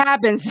is what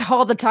happens.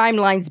 All the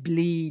timelines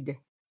bleed.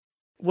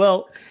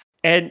 Well,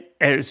 and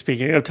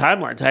speaking of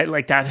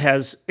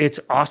timelines, it's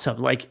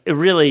awesome. Like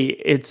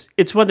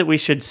it's one that we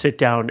should sit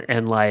down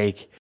and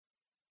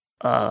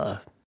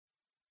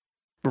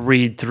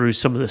read through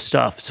some of the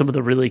stuff, some of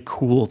the really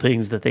cool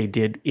things that they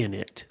did in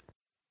it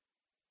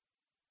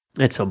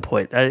at some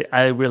point.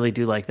 I really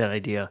do like that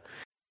idea.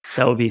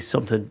 That would be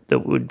something that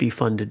would be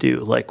fun to do,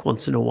 like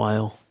once in a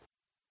while.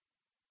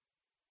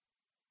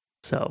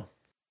 So,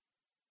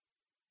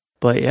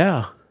 but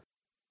yeah.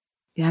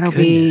 That'll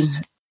be.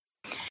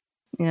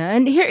 Yeah,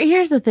 and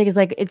here's the thing: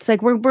 it's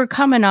like we're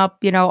coming up,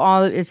 this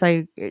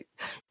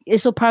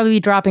will probably be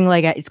dropping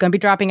it's going to be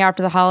dropping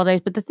after the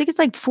holidays. But the thing is,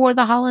 like, for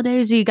the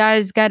holidays, you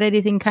guys got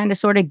anything kind of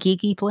sort of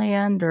geeky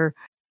planned, or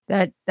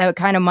that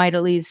kind of might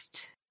at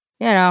least,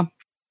 you're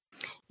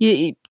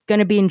going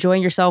to be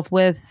enjoying yourself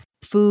with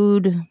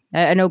food.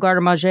 I know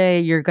Garde Manger,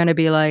 you're going to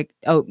be like,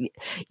 oh,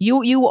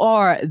 you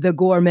are the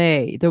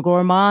gourmet, the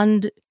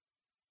gourmand,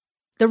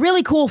 the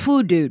really cool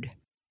food dude.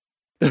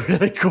 The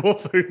really cool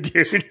food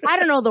dude. I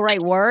don't know the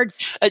right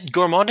words.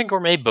 Gourmand and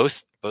gourmet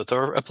both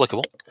are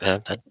applicable.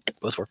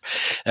 Both work.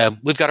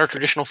 We've got our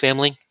traditional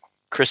family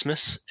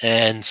Christmas,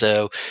 and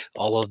so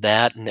all of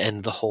that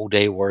and the whole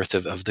day worth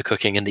of the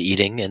cooking and the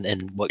eating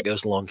and what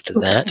goes along to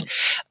that.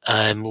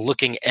 I'm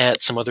looking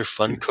at some other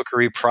fun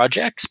cookery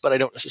projects, but I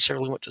don't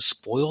necessarily want to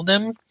spoil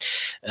them.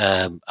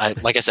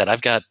 Like I said,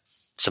 I've got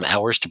some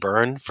hours to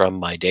burn from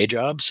my day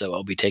job, so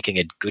I'll be taking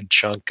a good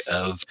chunk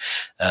of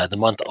the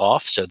month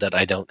off so that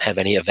I don't have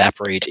any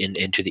evaporate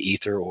into the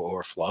ether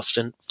or flow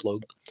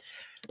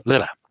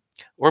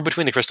or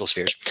between the crystal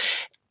spheres.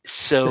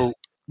 So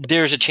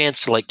there's a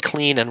chance to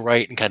clean and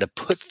write and kind of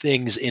put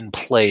things in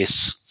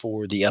place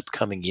for the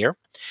upcoming year.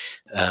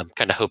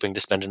 Kind of hoping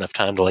to spend enough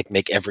time to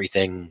make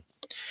everything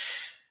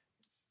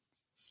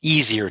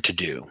easier to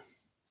do.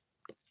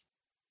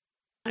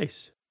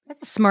 Nice.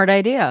 That's a smart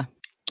idea.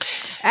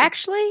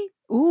 Actually,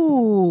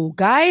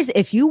 guys,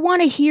 if you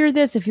want to hear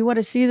this, if you want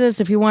to see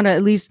this, if you want to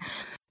at least,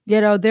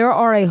 there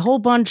are a whole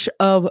bunch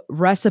of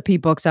recipe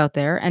books out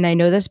there. And I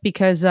know this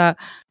because I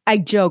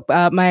joke,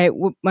 my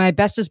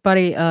bestest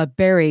buddy,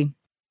 Barry,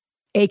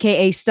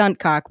 AKA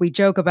Stuntcock, we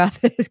joke about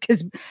this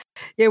because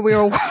we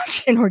were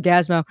watching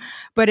Orgasmo,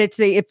 but it's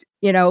if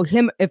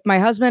my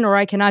husband or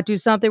I cannot do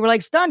something, we're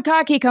like,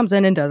 Stuntcock, he comes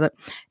in and does it,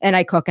 and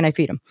I cook and I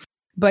feed him.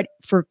 But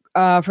for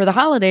the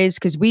holidays,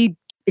 because we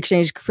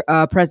exchanged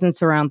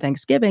presents around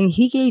Thanksgiving,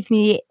 he gave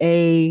me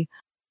a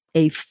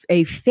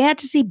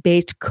fantasy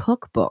based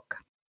cookbook,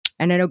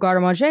 and I know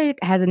Garde Manger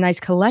has a nice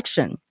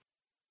collection.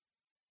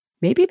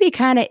 Maybe it'd be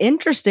kind of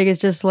interesting.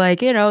 It's just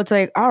it's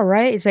like, all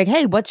right, it's like,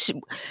 hey,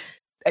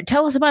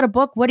 tell us about a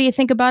book. What do you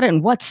think about it,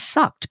 and what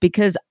sucked?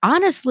 Because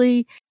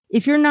honestly,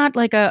 if you're not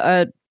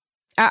I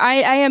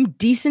am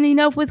decent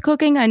enough with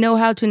cooking. I know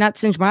how to not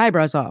singe my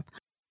eyebrows off.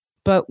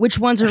 But which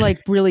ones are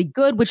really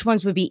good? Which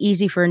ones would be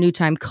easy for a new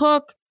time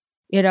cook?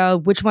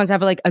 Which ones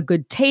have a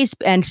good taste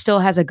and still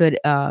has a good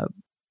I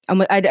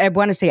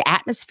want to say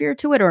atmosphere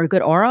to it, or a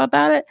good aura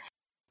about it.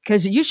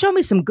 Because you show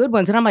me some good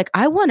ones, and I'm like,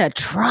 I want to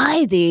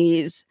try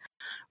these.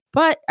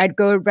 But I'd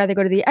rather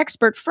go to the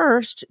expert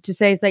first to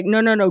say, it's like,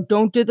 no,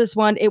 don't do this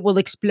one. It will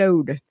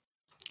explode.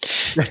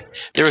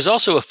 There was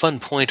also a fun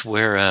point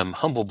where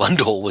Humble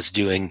Bundle was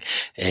doing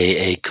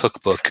a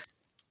cookbook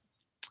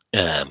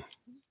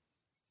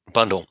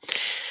bundle.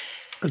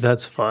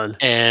 That's fun.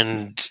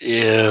 And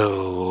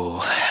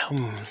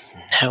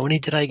how many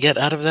did I get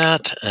out of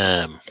that?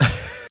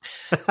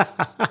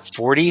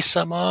 40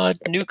 some odd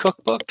new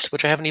cookbooks,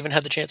 which I haven't even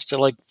had the chance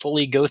to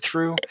fully go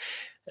through.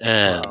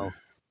 Wow.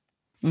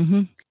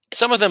 Mm-hmm.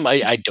 Some of them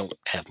I don't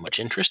have much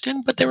interest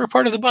in, but they were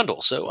part of the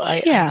bundle, so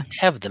I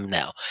have them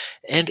now.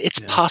 And it's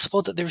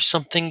possible that there's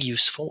something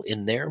useful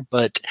in there,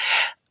 but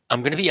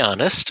I'm going to be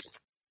honest.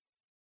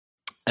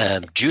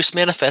 Juice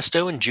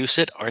Manifesto and Juice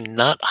It are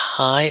not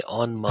high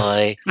on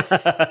my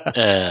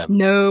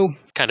no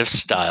kind of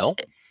style.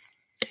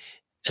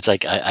 It's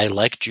like I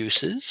like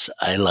juices.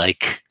 I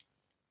like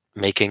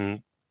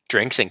making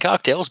drinks and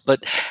cocktails,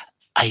 but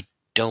I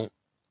don't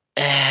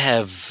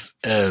have.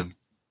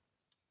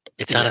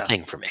 It's not a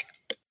thing for me.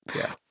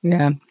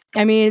 Yeah.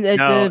 I mean,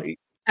 No,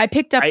 I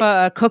picked up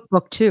a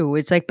cookbook too.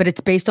 It's like, but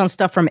it's based on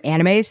stuff from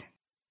animes.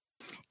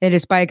 It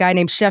is by a guy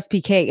named Chef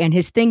PK, and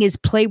his thing is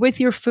play with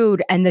your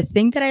food. And the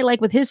thing that I like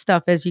with his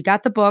stuff is you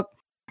got the book,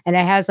 and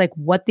it has like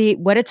what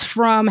it's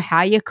from,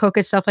 how you cook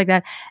it, stuff like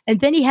that. And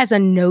then he has a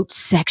note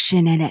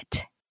section in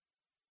it.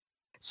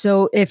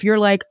 So if you're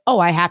like, oh,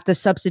 I have to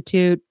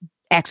substitute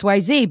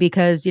XYZ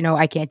because,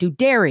 I can't do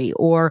dairy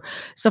or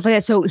stuff like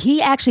that. So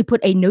he actually put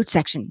a note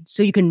section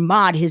so you can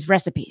mod his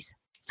recipes.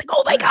 It's like,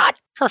 oh my God.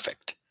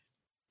 Perfect.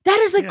 That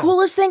is the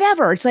coolest thing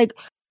ever. It's like,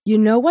 you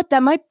know what?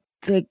 That might,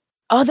 the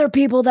other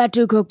people that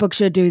do cookbooks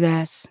should do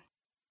this.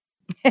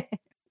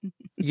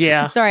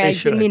 Yeah. Sorry, I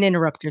didn't mean to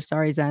interrupt you.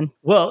 Sorry, Zen.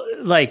 Well,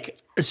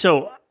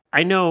 so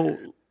I know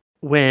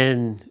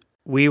when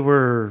we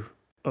were,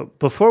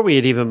 before we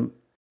had even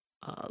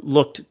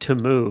looked to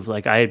move,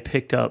 like I had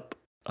picked up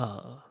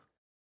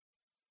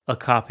a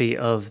copy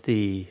of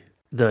the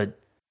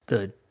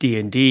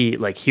D&D,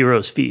 like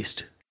Heroes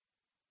Feast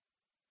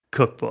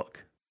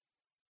cookbook.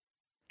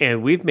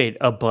 And we've made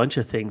a bunch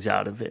of things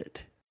out of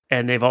it.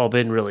 And they've all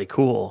been really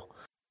cool.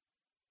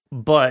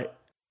 But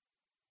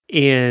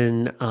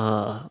in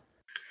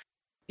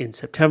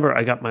September,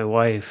 I got my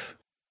wife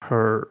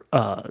her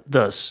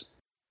the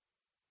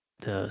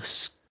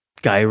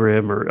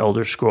Skyrim or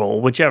Elder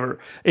Scroll, whichever.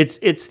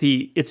 It's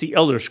the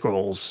Elder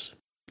Scrolls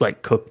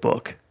like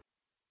cookbook.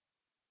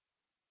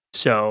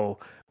 So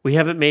we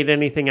haven't made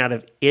anything out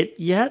of it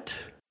yet,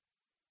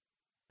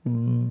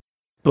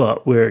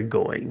 but we're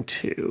going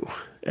to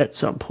at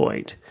some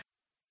point.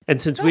 And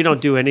since we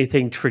don't do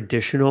anything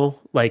traditional,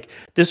 like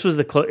this was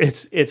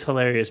it's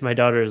hilarious. My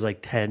daughter is like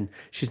 10.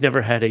 She's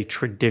never had a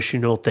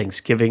traditional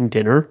Thanksgiving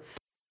dinner.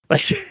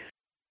 Like,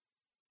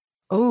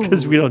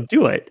 because we don't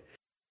do it.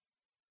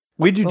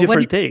 We do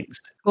different things.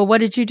 Well, what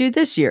did you do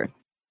this year?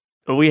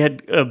 We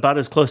had about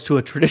as close to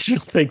a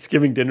traditional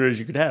Thanksgiving dinner as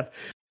you could have.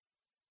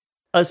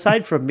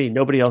 Aside from me,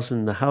 nobody else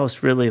in the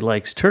house really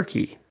likes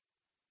turkey.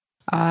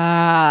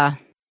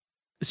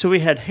 So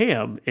we had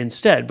ham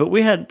instead, but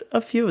we had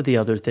a few of the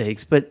other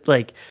things. But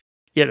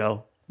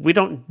we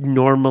don't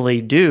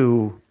normally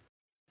do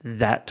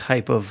that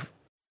type of,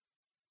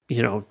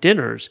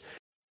 dinners.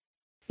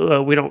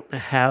 We don't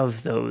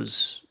have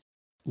those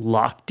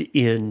locked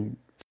in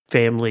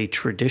family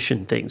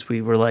tradition things.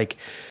 We were like,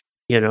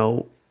 we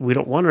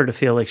don't want her to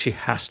feel like she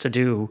has to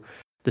do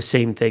the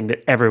same thing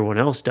that everyone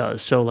else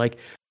does. So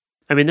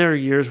there are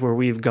years where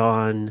we've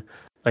gone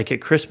like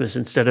at Christmas,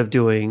 instead of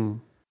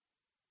doing,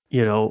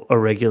 a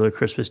regular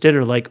Christmas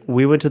dinner, like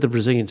we went to the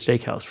Brazilian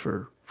steakhouse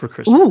for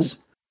Christmas.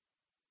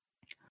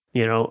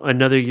 Ooh.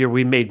 Another year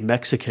we made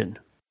Mexican.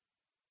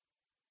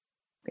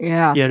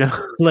 Yeah.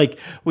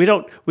 We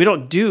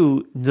don't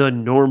do the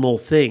normal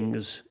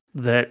things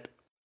that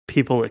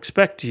people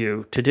expect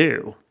you to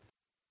do.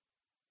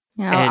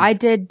 Yeah, I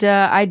did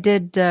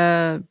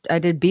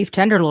beef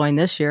tenderloin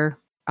this year.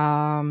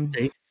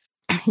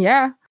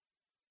 Yeah.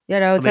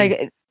 It's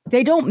like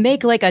they don't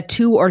make like a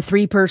 2 or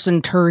 3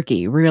 person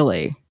turkey,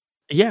 really.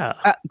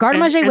 Yeah.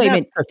 Garde-manger, wait a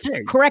minute.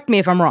 Correct me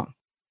if I'm wrong.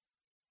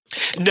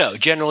 No,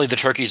 generally the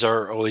turkeys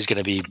are always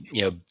going to be,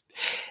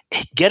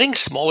 getting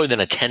smaller than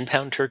a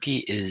 10-pound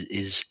turkey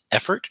is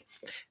effort,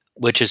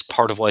 which is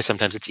part of why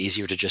sometimes it's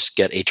easier to just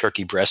get a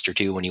turkey breast or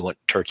two when you want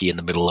turkey in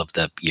the middle of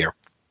the year.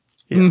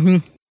 Yeah. Mm-hmm.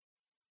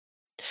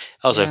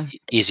 Also,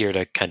 easier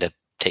to kind of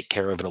take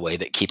care of in a way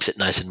that keeps it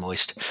nice and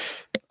moist.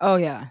 Oh,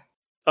 yeah.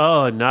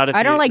 Oh, not if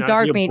I don't like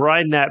dark meat.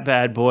 Brine that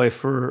bad boy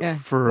for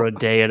a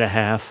day and a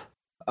half.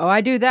 Oh,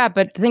 I do that,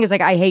 but the thing is,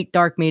 I hate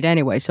dark meat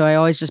anyway, so I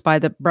always just buy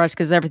the breast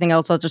because everything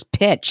else I'll just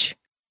pitch.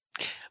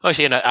 Oh,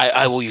 see, and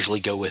I will usually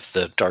go with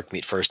the dark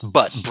meat first,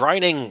 but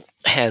brining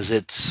has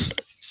its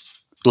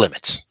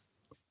limits.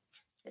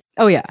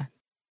 Oh yeah,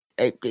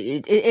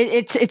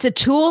 it's a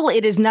tool.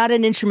 It is not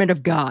an instrument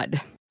of God.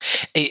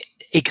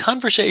 A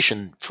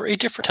conversation for a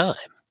different time.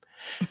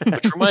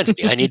 Which reminds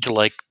me, I need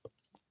to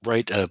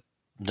write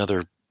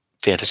another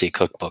fantasy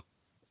cookbook.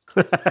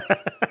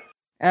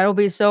 That'll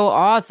be so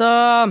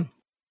awesome.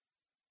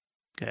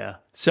 Yeah.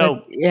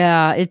 So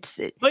I'm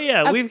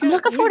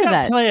looking forward to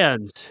that.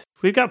 Plans.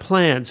 We've got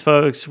plans,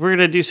 folks. We're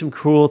gonna do some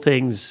cool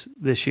things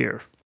this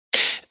year.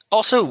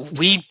 Also,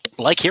 we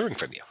like hearing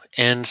from you,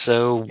 and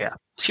so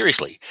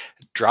seriously,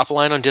 drop a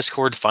line on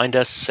Discord, find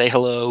us, say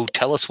hello,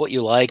 tell us what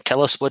you like,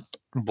 tell us what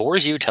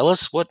bores you, tell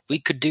us what we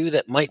could do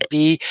that might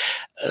be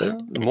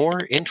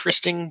more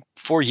interesting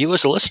for you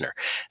as a listener.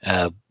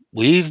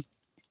 We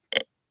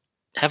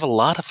have a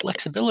lot of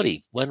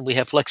flexibility when we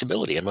have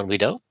flexibility, and when we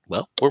don't,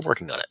 well, we're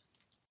working on it.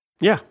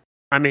 Yeah.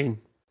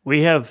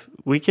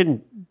 We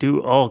can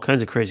do all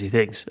kinds of crazy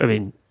things.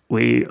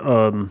 We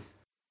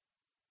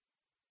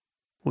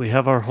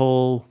have our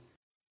whole,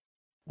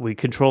 we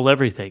control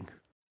everything.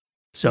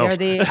 So you're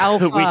the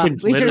alpha.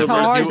 We should have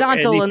the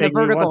horizontal and the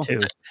vertical.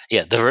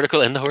 Yeah, the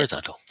vertical and the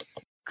horizontal.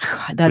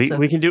 God,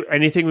 we can do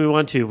anything we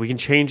want to. We can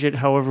change it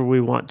however we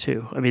want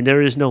to.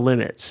 There is no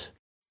limits.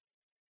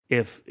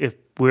 if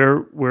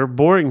we're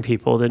boring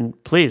people, then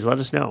please let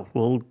us know.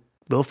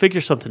 We'll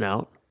figure something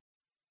out.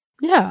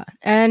 Yeah.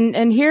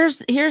 And here's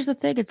the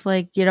thing. It's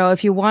like,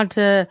 if you want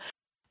to,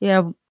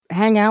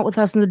 hang out with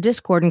us in the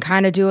Discord and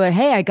kind of do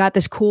hey, I got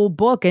this cool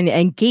book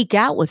and geek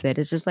out with it.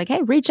 It's just like,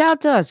 hey, reach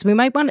out to us. We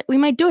might do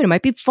it. It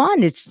might be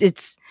fun.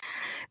 It's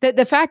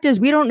the fact is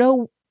we don't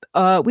know.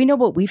 We know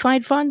what we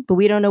find fun, but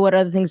we don't know what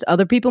other things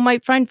other people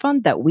might find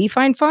fun that we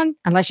find fun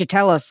unless you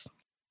tell us.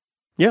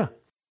 Yeah.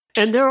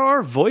 And there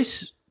are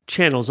voice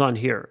channels on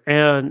here.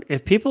 And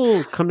if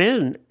people come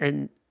in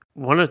and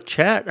want to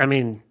chat, I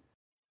mean,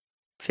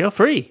 feel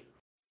free.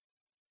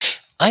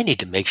 I need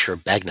to make sure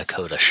Magna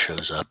Carta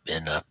shows up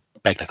in a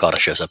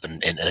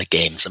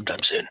game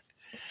sometime soon.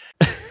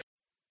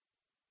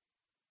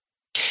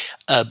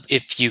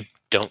 If you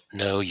don't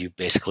know, you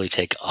basically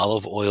take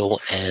olive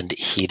oil and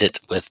heat it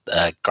with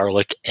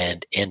garlic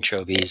and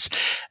anchovies.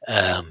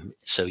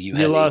 So you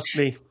lost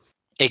me.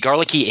 A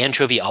garlicky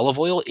anchovy olive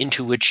oil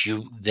into which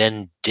you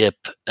then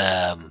dip,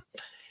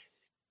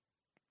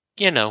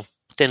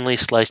 thinly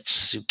sliced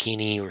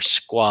zucchini or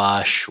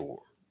squash or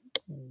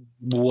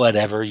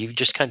whatever. You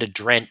just kind of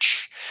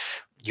drench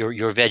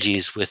your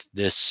veggies with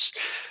this.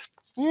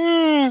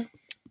 I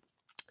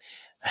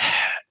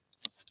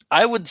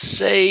would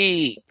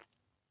say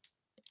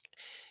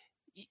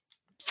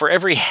for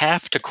every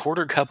half to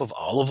quarter cup of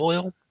olive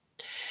oil,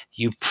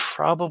 you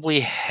probably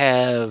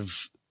have.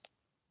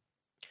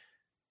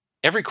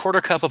 Every quarter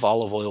cup of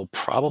olive oil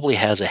probably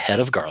has a head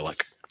of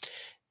garlic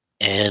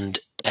and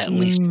at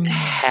least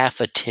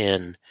half a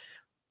tin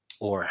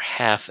or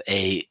half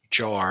a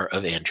jar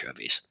of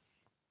anchovies.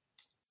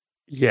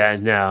 Yeah,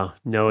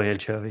 no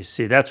anchovies.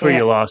 See, that's where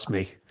you lost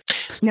me.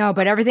 No,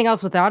 but everything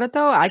else without it,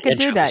 though, I could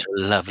do that. Are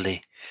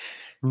lovely.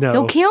 No,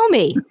 they'll kill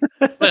me.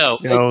 Well,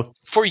 no.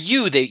 For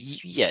you,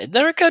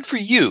 they're good for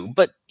you.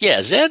 But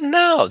yeah, Zen,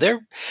 no,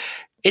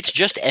 it's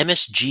just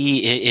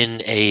MSG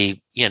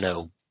in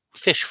a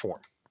fish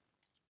form.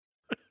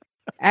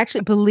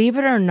 Actually, believe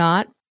it or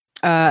not,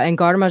 and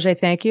garde manger,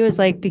 thank you, is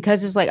like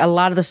because it's like a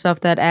lot of the stuff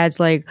that adds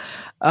like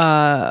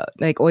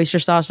oyster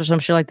sauce or some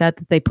shit like that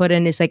they put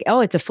in. It's like, oh,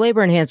 it's a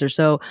flavor enhancer.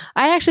 So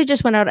I actually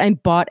just went out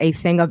and bought a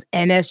thing of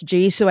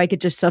MSG so I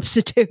could just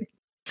substitute.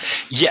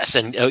 Yes,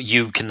 and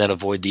you can then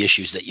avoid the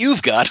issues that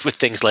you've got with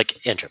things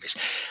like anchovies.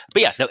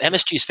 But yeah, no,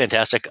 MSG is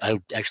fantastic. I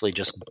actually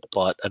just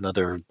bought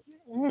another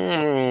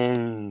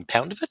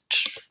pound of it.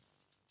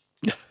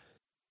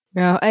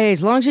 No, hey,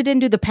 as long as you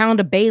didn't do the pound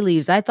of bay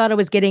leaves, I thought I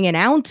was getting an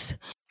ounce.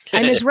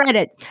 I misread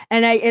it,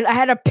 and I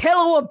had a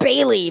pillow of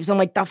bay leaves. I'm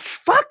like, the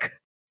fuck?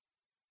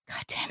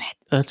 God damn it!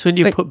 That's when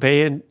you put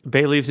bay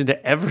leaves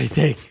into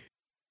everything.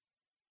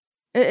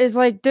 It's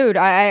like, dude,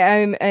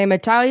 I'm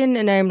Italian,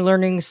 and I'm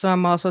learning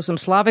some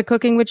Slavic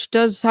cooking, which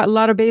does a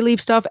lot of bay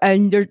leaf stuff.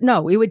 And it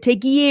would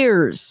take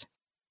years.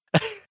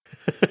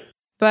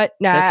 But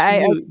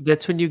no,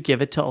 that's when you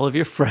give it to all of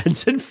your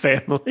friends and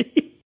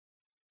family.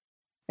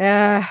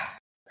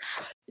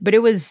 But it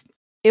was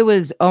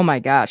oh my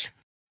gosh,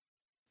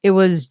 it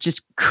was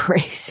just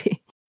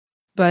crazy.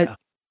 But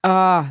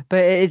but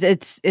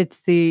it's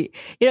the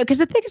because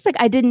the thing is like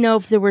I didn't know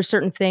if there were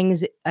certain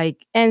things like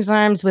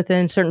enzymes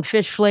within certain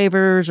fish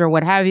flavors or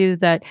what have you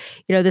that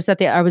this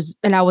that I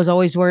was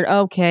always worried.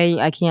 Okay,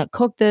 I can't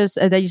cook this,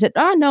 and then you said,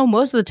 oh no,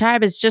 most of the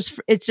time it's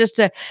just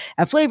a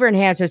flavor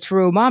enhancer. It's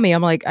for umami.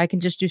 I'm like, I can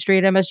just do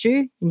straight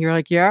MSG, and you're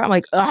like, yeah. I'm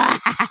like,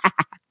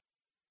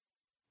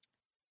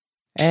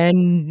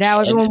 And now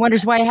everyone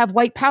wonders why I have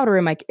white powder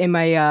in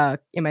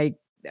my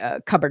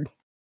cupboard.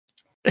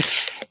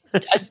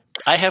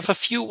 I have a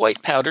few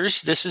white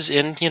powders. This is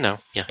in,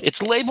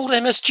 it's labeled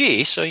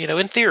MSG, so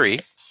in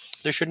theory,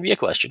 there shouldn't be a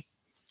question.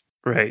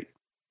 Right.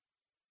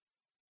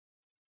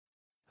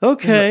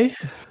 Okay.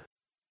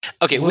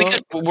 Okay,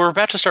 we're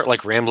about to start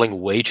like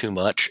rambling way too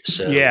much.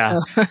 So yeah,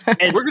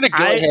 and we're gonna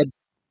go ahead.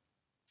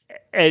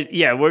 And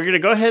yeah, we're gonna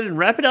go ahead and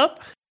wrap it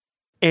up.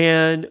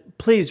 And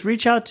please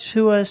reach out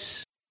to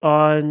us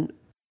on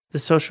the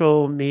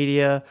social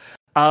media.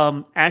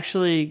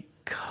 Actually,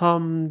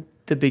 come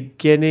the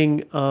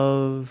beginning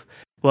of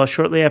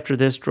shortly after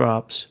this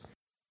drops,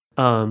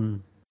 the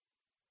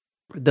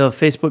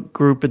Facebook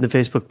group and the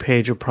Facebook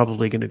page are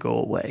probably going to go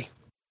away.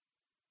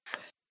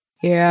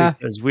 Yeah,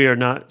 because we are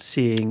not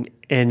seeing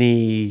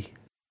any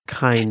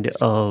kind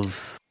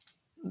of.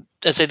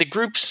 I'd say the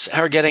groups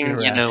are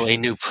getting, a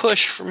new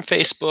push from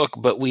Facebook,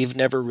 but we've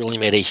never really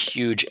made a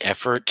huge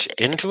effort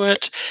into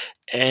it.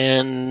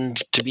 And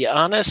to be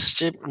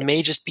honest, it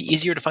may just be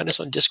easier to find us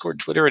on Discord,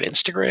 Twitter, and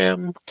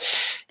Instagram.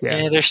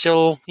 Yeah, they're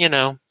still,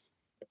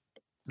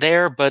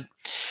 there. But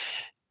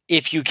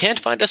if you can't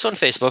find us on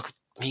Facebook,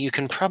 you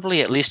can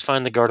probably at least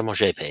find the Garde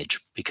Manger page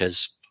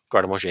because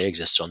Garde Manger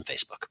exists on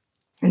Facebook.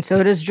 And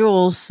so does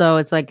Jules. So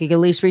it's like you can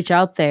at least reach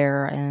out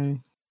there.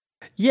 And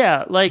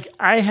yeah, like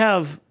I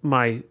have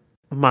my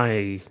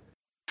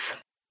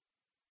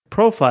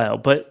profile,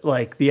 but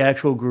like the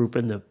actual group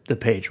and the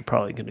page are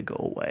probably going to go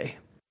away.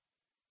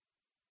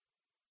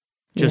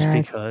 Just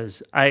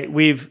because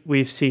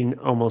we've seen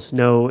almost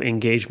no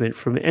engagement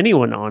from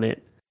anyone on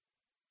it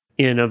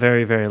in a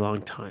very, very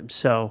long time.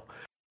 So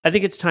I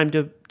think it's time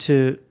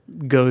to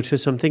go to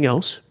something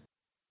else.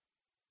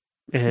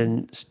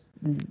 And,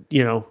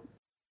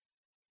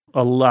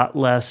 a lot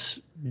less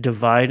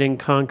divide and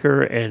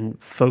conquer and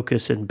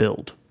focus and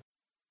build,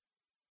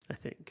 I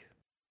think.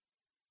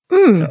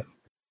 So,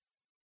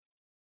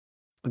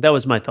 that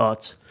was my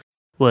thoughts.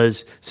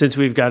 Was since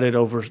we've got it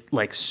over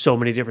like so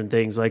many different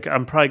things, like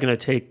I'm probably going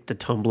to take the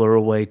Tumblr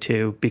away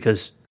too,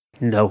 because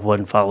no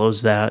one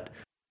follows that.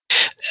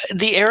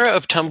 The era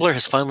of Tumblr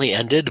has finally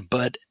ended,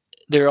 but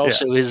there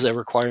also is a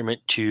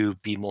requirement to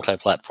be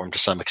multi-platform to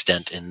some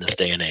extent in this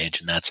day and age,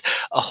 and that's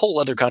a whole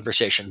other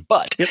conversation.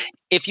 But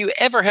if you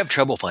ever have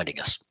trouble finding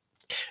us,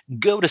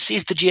 go to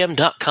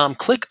seizethegm.com,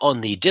 click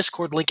on the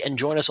Discord link, and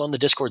join us on the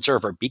Discord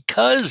server,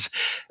 because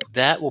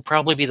that will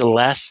probably be the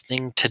last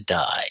thing to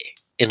die,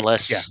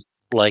 unless,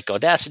 like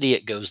Audacity,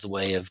 it goes the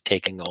way of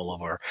taking all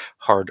of our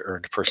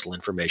hard-earned personal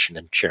information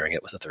and sharing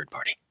it with a third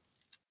party.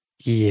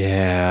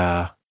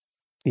 Yeah.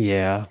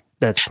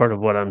 That's part of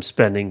what I'm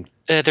spending.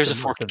 There's a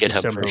forked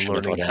GitHub version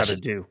of Audacity. How to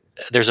do.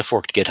 There's a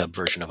forked GitHub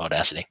version of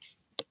Audacity.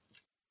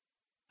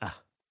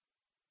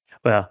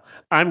 Well,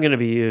 I'm going to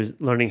be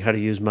learning how to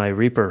use my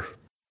Reaper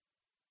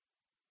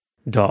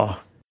DAW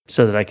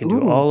so that I can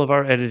do all of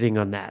our editing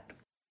on that.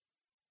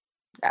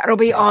 That'll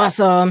be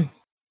awesome.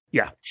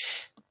 Yeah.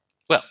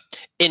 Well,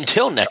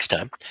 until next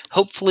time,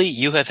 hopefully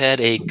you have had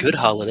a good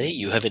holiday.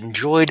 You have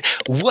enjoyed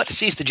what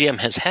Seize the GM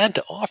has had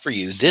to offer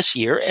you this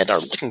year and are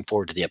looking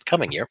forward to the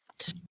upcoming year.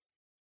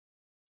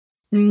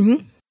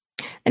 Mm-hmm.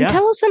 And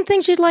tell us some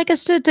things you'd like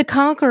us to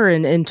conquer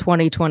in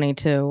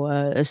 2022,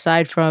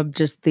 aside from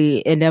just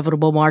the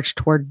inevitable march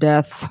toward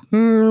death.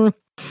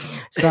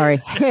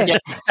 Sorry.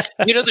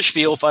 You know the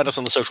spiel. Find us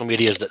on the social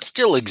medias that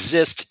still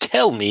exist.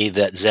 Tell me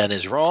that Zen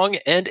is wrong,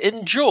 and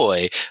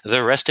enjoy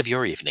the rest of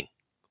your evening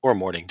or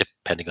morning,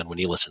 depending on when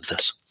you listen to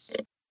this.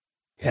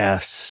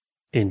 Yes,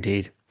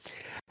 indeed.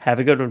 Have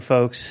a good one,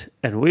 folks,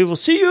 and we will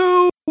see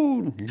you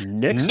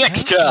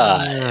next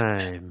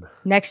time.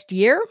 Next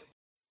year?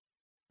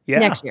 Yeah.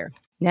 Next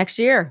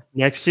year.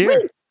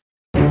 Sweet.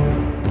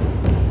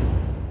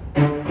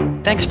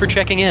 Thanks for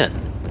checking in.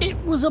 It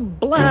was a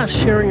blast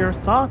sharing our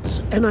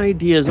thoughts and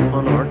ideas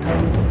on our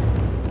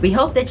topic. We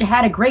hope that you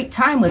had a great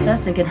time with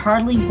us and could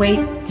hardly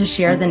wait to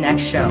share the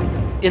next show.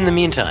 In the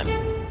meantime,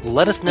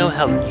 let us know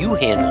how you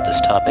handled this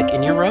topic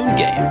in your own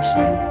games.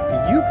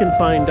 You can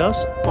find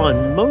us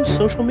on most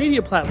social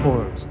media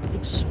platforms,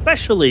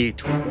 especially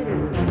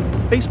Twitter,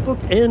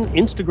 Facebook, and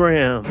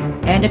Instagram.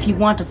 And if you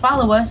want to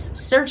follow us,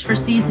 search for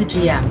Seize the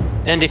GM.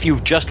 And if you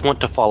just want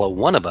to follow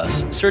one of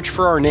us, search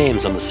for our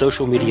names on the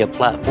social media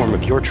platform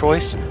of your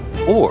choice,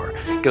 or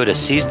go to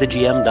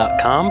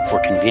seizethegm.com for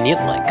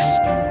convenient links.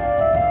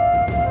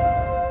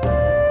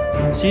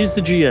 Seize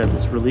the GM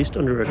is released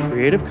under a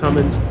Creative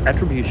Commons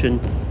Attribution,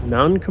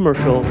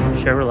 Non-Commercial,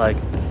 Share-alike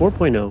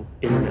 4.0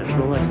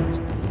 International License.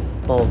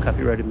 All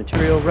copyrighted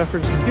material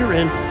referenced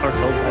herein are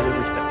held by their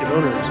respective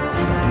owners.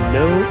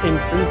 No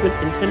infringement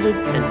intended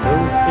and no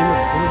claim of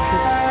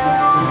ownership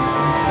is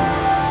intended.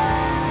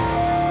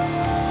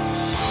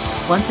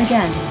 Once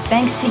again,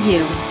 thanks to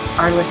you,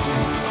 our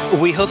listeners.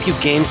 We hope you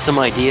gained some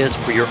ideas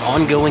for your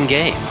ongoing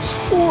games.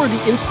 Or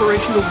the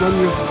inspiration to run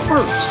your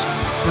first.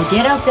 Now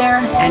get out there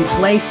and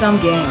play some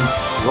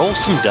games. Roll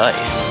some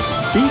dice.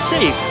 Be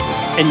safe,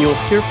 and you'll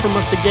hear from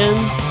us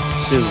again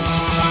soon.